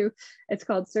like to. It's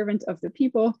called Servant of the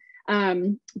People.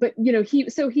 But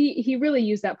he really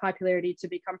used that popularity to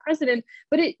become president.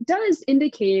 But it does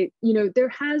indicate, there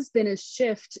has been a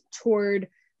shift toward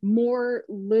more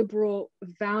liberal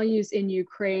values in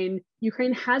Ukraine.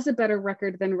 Ukraine has a better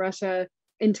record than Russia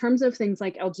in terms of things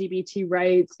like LGBT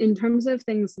rights, in terms of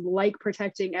things like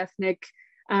protecting ethnic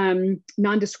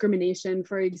non-discrimination,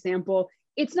 for example.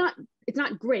 It's not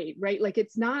great, right? Like,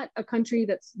 it's not a country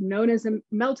that's known as a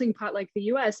melting pot like the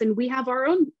US, and we have our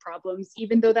own problems,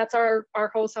 even though that's our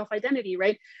whole self-identity,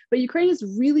 right? But Ukraine is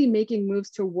really making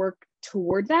moves to work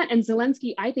toward that. And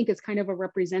Zelensky, I think, is kind of a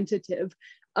representative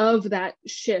of that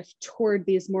shift toward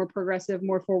these more progressive,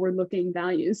 more forward-looking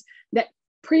values that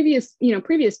previous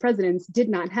presidents did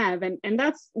not have. And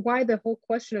that's why the whole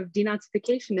question of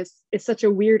denazification is such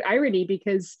a weird irony,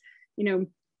 because,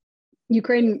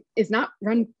 Ukraine is not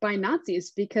run by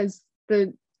Nazis because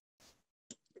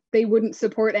they wouldn't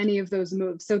support any of those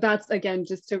moves. So that's, again,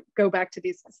 just to go back to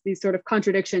these sort of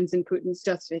contradictions in Putin's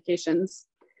justifications.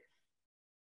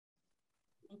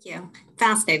 Thank you.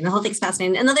 Fascinating. The whole thing's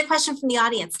fascinating. Another question from the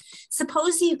audience.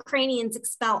 Suppose the Ukrainians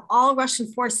expel all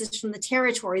Russian forces from the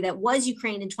territory that was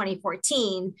Ukraine in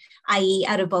 2014, i.e.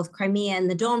 out of both Crimea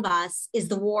and the Donbass. Is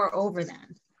the war over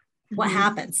then? What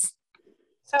happens?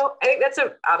 So I think that's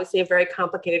obviously a very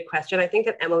complicated question. I think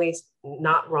that Emily's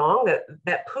not wrong,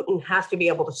 that Putin has to be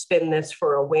able to spin this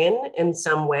for a win in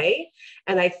some way.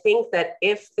 And I think that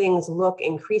if things look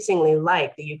increasingly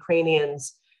like the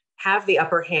Ukrainians have the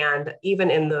upper hand,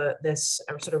 even in this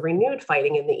sort of renewed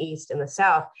fighting in the East and the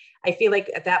South, I feel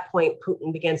like at that point,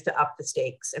 Putin begins to up the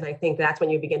stakes. And I think that's when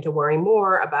you begin to worry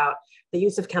more about the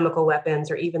use of chemical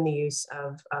weapons or even the use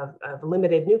of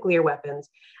limited nuclear weapons.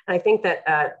 And I think that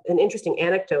an interesting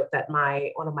anecdote that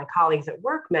one of my colleagues at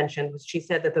work mentioned was she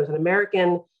said that there was an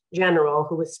American general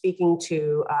who was speaking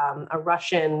to a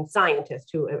Russian scientist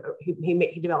who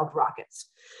he developed rockets.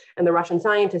 And the Russian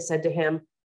scientist said to him,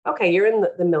 okay, you're in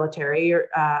the military.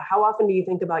 How often do you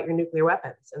think about your nuclear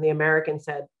weapons? And the American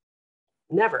said,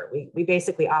 never. We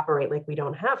basically operate like we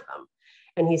don't have them.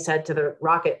 And he said to the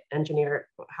rocket engineer,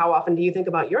 how often do you think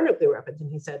about your nuclear weapons?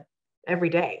 And he said, every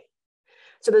day.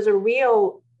 So there's a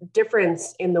real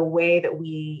difference in the way that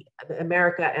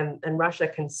America and Russia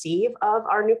conceive of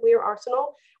our nuclear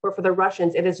arsenal, where for the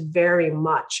Russians, it is very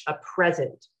much a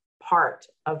present part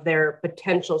of their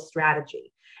potential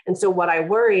strategy. And so what I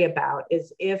worry about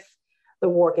is if the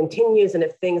war continues and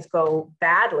if things go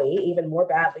badly, even more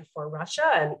badly for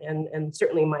Russia, and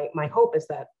certainly my hope is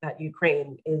that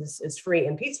Ukraine is free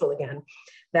and peaceful again,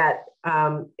 that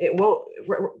Putin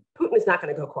is not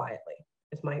going to go quietly,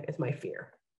 is my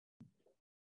fear.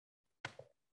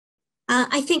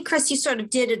 I think, Chris, you sort of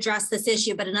did address this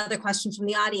issue, but another question from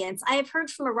the audience. I have heard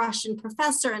from a Russian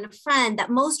professor and a friend that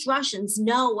most Russians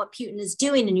know what Putin is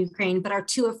doing in Ukraine, but are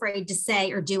too afraid to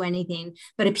say or do anything,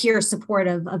 but appear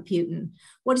supportive of Putin.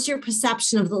 What is your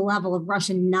perception of the level of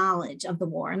Russian knowledge of the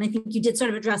war? And I think you did sort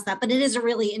of address that, but it is a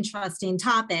really interesting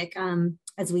topic,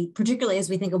 particularly as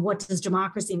we think of what does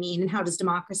democracy mean and how does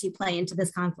democracy play into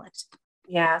this conflict?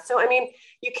 Yeah, so I mean,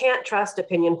 you can't trust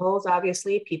opinion polls.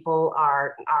 Obviously, people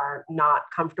are not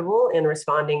comfortable in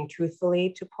responding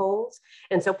truthfully to polls.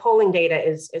 And so polling data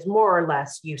is more or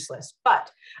less useless. But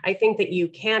I think that you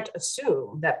can't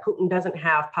assume that Putin doesn't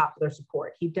have popular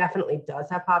support. He definitely does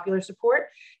have popular support.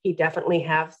 He definitely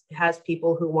has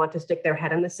people who want to stick their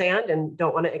head in the sand and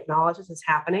don't want to acknowledge this is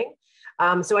happening.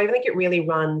 So I think it really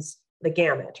runs the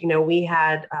gamut. You know, we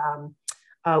had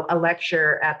a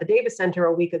lecture at the Davis Center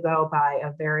a week ago by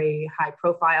a very high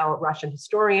profile Russian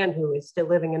historian who is still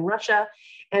living in Russia.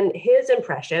 And his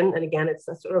impression, and again, it's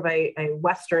a sort of a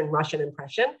Western Russian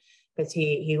impression, because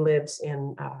he lives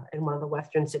in one of the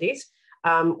Western cities,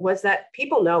 was that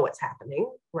people know what's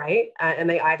happening, right? And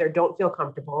they either don't feel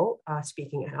comfortable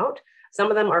speaking out. Some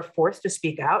of them are forced to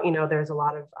speak out. You know, there's a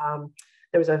lot of,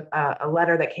 there was a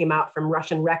letter that came out from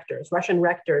Russian rectors. Russian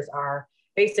rectors are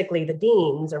basically the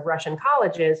deans of Russian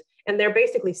colleges, and they're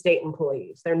basically state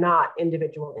employees. They're not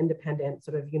individual, independent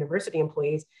sort of university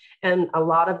employees. And a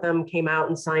lot of them came out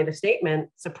and signed a statement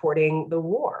supporting the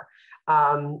war.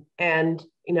 And,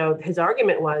 you know, his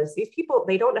argument was these people,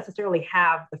 they don't necessarily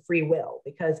have the free will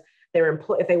because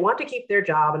if they want to keep their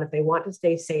job and if they want to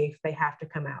stay safe, they have to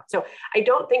come out. So I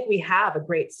don't think we have a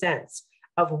great sense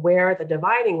of where the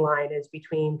dividing line is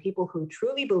between people who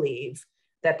truly believe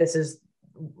that this is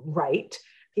right,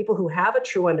 people who have a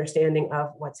true understanding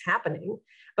of what's happening.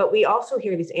 But we also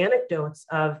hear these anecdotes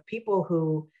of people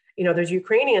who, you know, there's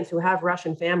Ukrainians who have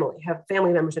have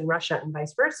family members in Russia and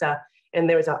vice versa. And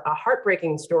there was a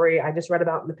heartbreaking story I just read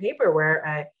about in the paper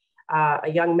where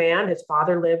a young man, his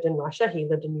father lived in Russia, he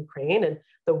lived in Ukraine, and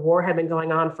the war had been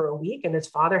going on for a week and his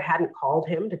father hadn't called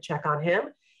him to check on him.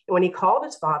 And when he called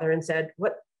his father and said,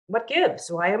 what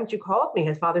gives? Why haven't you called me?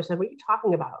 His father said, what are you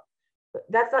talking about?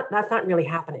 That's not really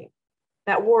happening.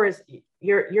 That war is,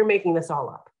 you're making this all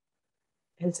up.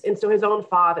 And so his own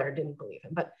father didn't believe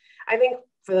him. But I think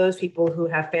for those people who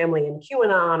have family in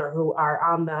QAnon or who are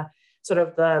on the sort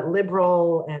of the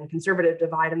liberal and conservative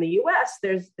divide in the US,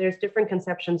 there's different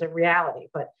conceptions of reality.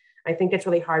 But I think it's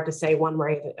really hard to say one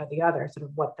way or the other, sort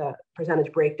of what the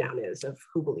percentage breakdown is of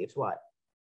who believes what.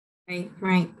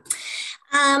 Right.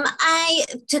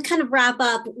 To kind of wrap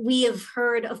up, we have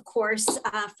heard, of course,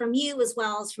 from you as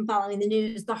well as from following the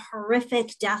news, the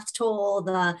horrific death toll,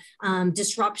 the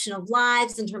disruption of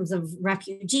lives in terms of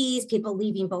refugees, people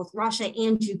leaving both Russia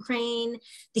and Ukraine,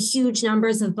 the huge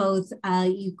numbers of both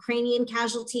Ukrainian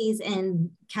casualties and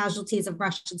casualties of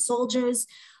Russian soldiers.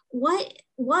 What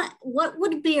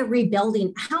would be a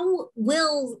rebuilding? How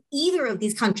will either of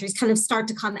these countries kind of start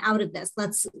to come out of this?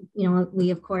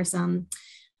 We of course,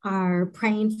 are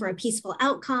praying for a peaceful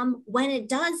outcome. When it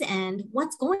does end,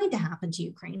 what's going to happen to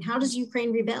Ukraine? How does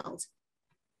Ukraine rebuild?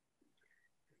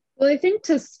 Well, I think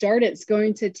to start, it's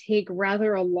going to take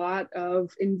rather a lot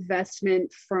of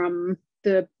investment from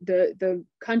the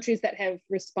countries that have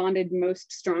responded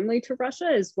most strongly to Russia,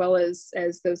 as well as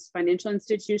those financial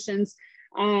institutions.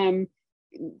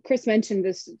 Chris mentioned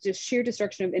this just sheer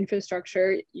destruction of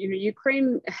infrastructure.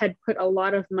 Ukraine had put a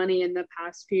lot of money in the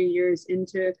past few years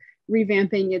into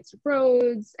revamping its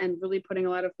roads and really putting a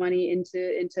lot of money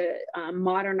into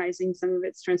modernizing some of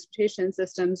its transportation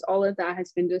systems. All of that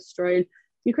has been destroyed.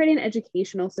 Ukrainian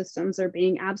educational systems are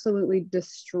being absolutely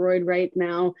destroyed right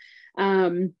now.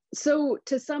 So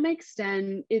to some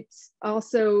extent, it's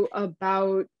also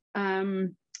about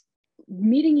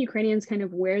meeting Ukrainians kind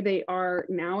of where they are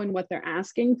now and what they're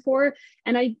asking for.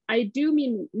 And I do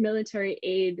mean military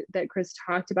aid that Chris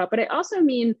talked about, but I also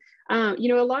mean, a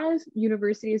lot of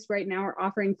universities right now are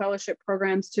offering fellowship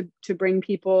programs to bring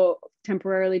people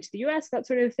temporarily to the US, that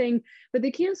sort of thing. But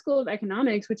the Kyiv School of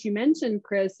Economics, which you mentioned,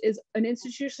 Chris, is an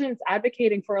institution that's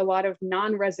advocating for a lot of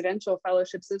non-residential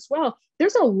fellowships as well.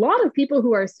 There's a lot of people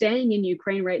who are staying in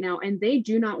Ukraine right now, and they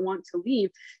do not want to leave.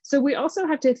 So we also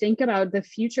have to think about the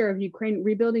future of Ukraine,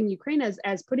 rebuilding Ukraine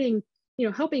as putting,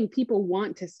 helping people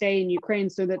want to stay in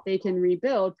Ukraine so that they can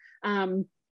rebuild. One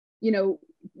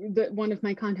of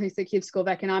my contacts at Kyiv School of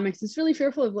Economics is really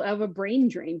fearful of a brain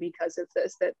drain because of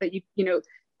this, that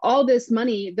all this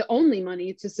money, the only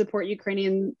money to support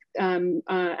Ukrainian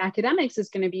academics is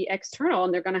going to be external,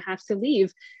 and they're going to have to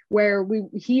leave, where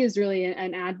he is really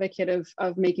an advocate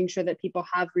of making sure that people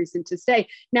have reason to stay.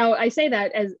 Now, I say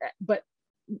that but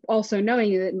also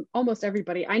knowing that almost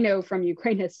everybody I know from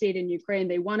Ukraine has stayed in Ukraine.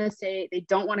 They want to stay, they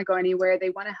don't want to go anywhere, they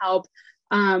want to help.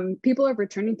 People are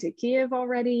returning to Kyiv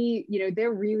already.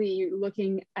 They're really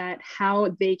looking at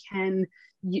how they can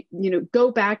go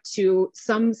back to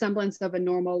some semblance of a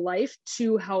normal life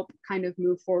to help kind of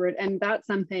move forward. And that's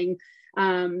something,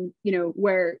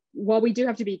 where while we do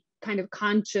have to be kind of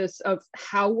conscious of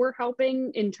how we're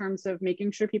helping in terms of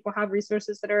making sure people have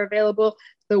resources that are available,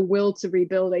 the will to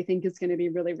rebuild, I think, is going to be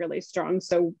really, really strong.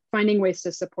 So finding ways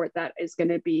to support that is going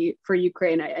to be, for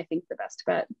Ukraine, I think, the best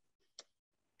bet.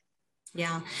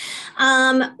 Yeah,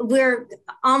 we're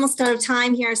almost out of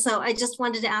time here. So I just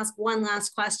wanted to ask one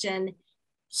last question.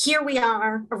 Here we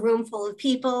are, a room full of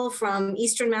people from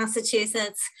Eastern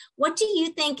Massachusetts. What do you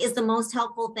think is the most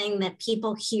helpful thing that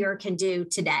people here can do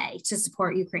today to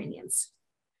support Ukrainians?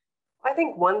 I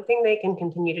think one thing they can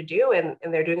continue to do, and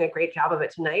they're doing a great job of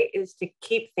it tonight, is to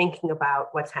keep thinking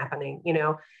about what's happening.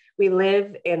 We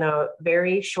live in a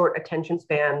very short attention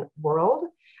span world.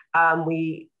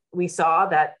 We saw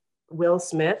that Will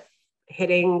Smith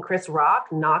hitting Chris Rock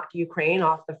knocked Ukraine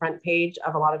off the front page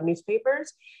of a lot of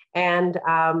newspapers. And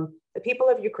the people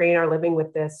of Ukraine are living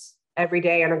with this every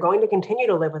day and are going to continue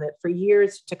to live with it for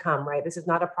years to come, right? This is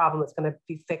not a problem that's going to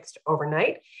be fixed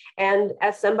overnight. And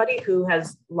as somebody who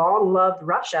has long loved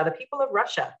Russia, the people of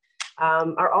Russia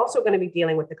are also going to be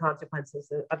dealing with the consequences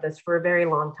of this for a very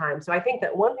long time. So I think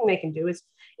that one thing they can do is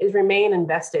remain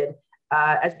invested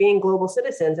as being global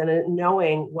citizens and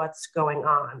knowing what's going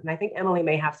on. And I think Emily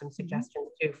may have some suggestions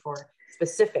too for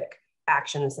specific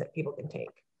actions that people can take.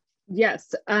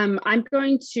 Yes, I'm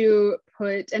going to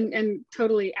put, and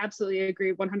totally, absolutely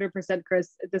agree, 100%,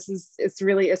 Chris, it's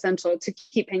really essential to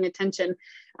keep paying attention.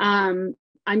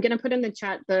 I'm going to put in the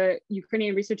chat the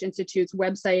Ukrainian Research Institute's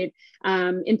website.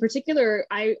 In particular,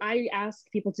 I ask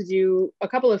people to do a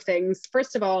couple of things.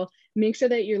 First of all, make sure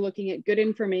that you're looking at good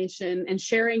information and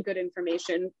sharing good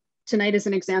information. Tonight is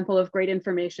an example of great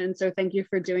information, so thank you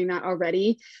for doing that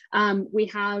already. We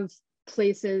have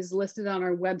places listed on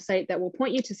our website that will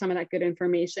point you to some of that good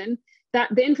information.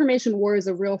 That the information war is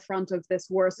a real front of this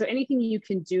war. So anything you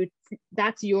can do,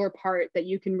 that's your part that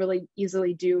you can really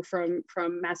easily do from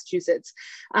Massachusetts.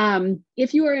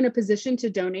 If you are in a position to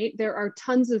donate, there are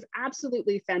tons of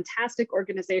absolutely fantastic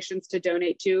organizations to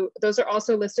donate to. Those are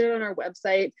also listed on our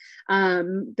website.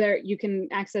 There you can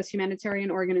access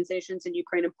humanitarian organizations in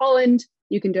Ukraine and Poland.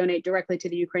 You can donate directly to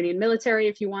the Ukrainian military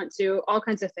if you want to, all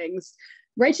kinds of things.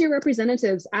 Write to your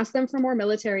representatives, ask them for more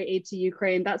military aid to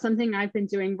Ukraine. That's something I've been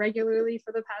doing regularly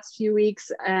for the past few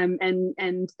weeks,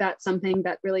 and that's something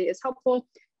that really is helpful.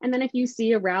 And then if you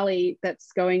see a rally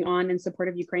that's going on in support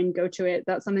of Ukraine, go to it.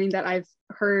 That's something that I've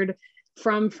heard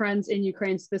from friends in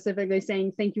Ukraine specifically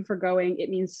saying, thank you for going. It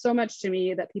means so much to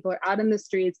me that people are out in the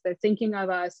streets, they're thinking of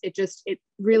us. It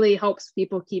really helps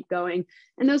people keep going.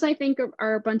 And those, I think,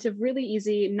 are a bunch of really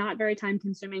easy, not very time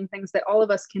consuming things that all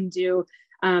of us can do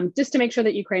just to make sure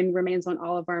that Ukraine remains on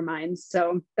all of our minds.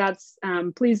 So that's,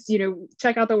 please,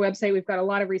 check out the website. We've got a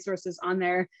lot of resources on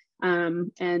there,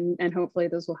 and hopefully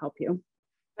those will help you.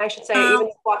 I should say,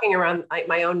 even walking around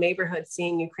my own neighborhood,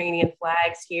 seeing Ukrainian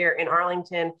flags here in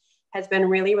Arlington has been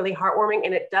really, really heartwarming.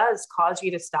 And it does cause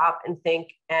you to stop and think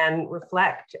and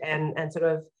reflect and sort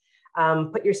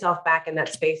of put yourself back in that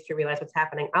space to realize what's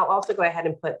happening. I'll also go ahead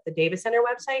and put the Davis Center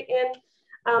website in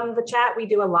the chat. We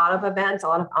do a lot of events, a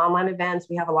lot of online events.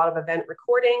 We have a lot of event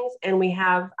recordings, and we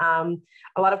have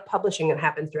a lot of publishing that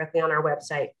happens directly on our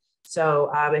website.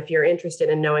 So if you're interested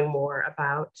in knowing more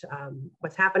about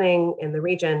what's happening in the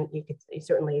region, you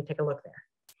certainly take a look there.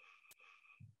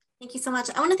 Thank you so much.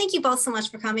 I want to thank you both so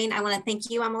much for coming. I want to thank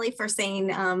you, Emily, for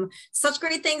saying such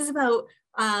great things about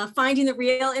finding the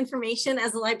real information.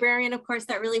 As a librarian, of course,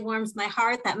 that really warms my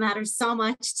heart. That matters so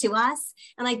much to us.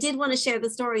 And I did want to share the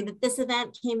story that this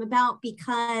event came about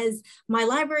because my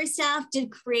library staff did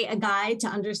create a guide to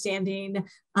understanding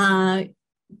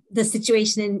the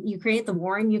situation in Ukraine, the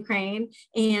war in Ukraine.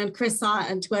 And Chris saw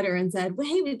it on Twitter and said, well,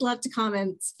 hey, we'd love to come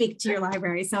and speak to your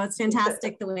library. So it's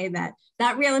fantastic the way that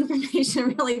real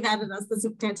information really vetted us. This is a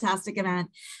fantastic event.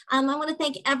 I want to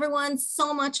thank everyone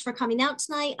so much for coming out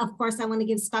tonight. Of course, I want to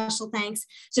give special thanks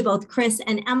to both Chris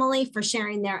and Emily for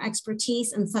sharing their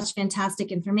expertise and such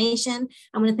fantastic information.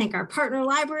 I want to thank our partner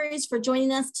libraries for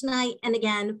joining us tonight. And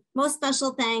again, most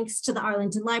special thanks to the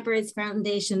Arlington Libraries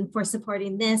Foundation for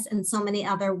supporting this and so many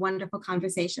other wonderful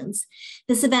conversations.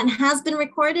 This event has been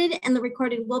recorded, and the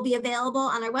recording will be available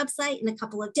on our website in a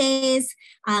couple of days.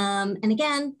 And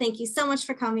again, thank you so much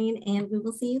for coming, and we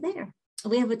will see you there.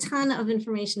 We have a ton of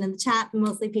information in the chat,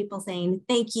 mostly people saying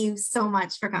thank you so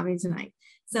much for coming tonight.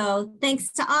 So thanks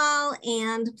to all,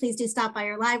 and please do stop by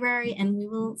your library, and we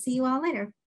will see you all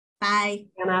later. Bye.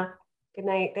 Anna, good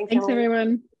night. Thanks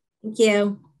everyone. Thank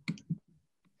you.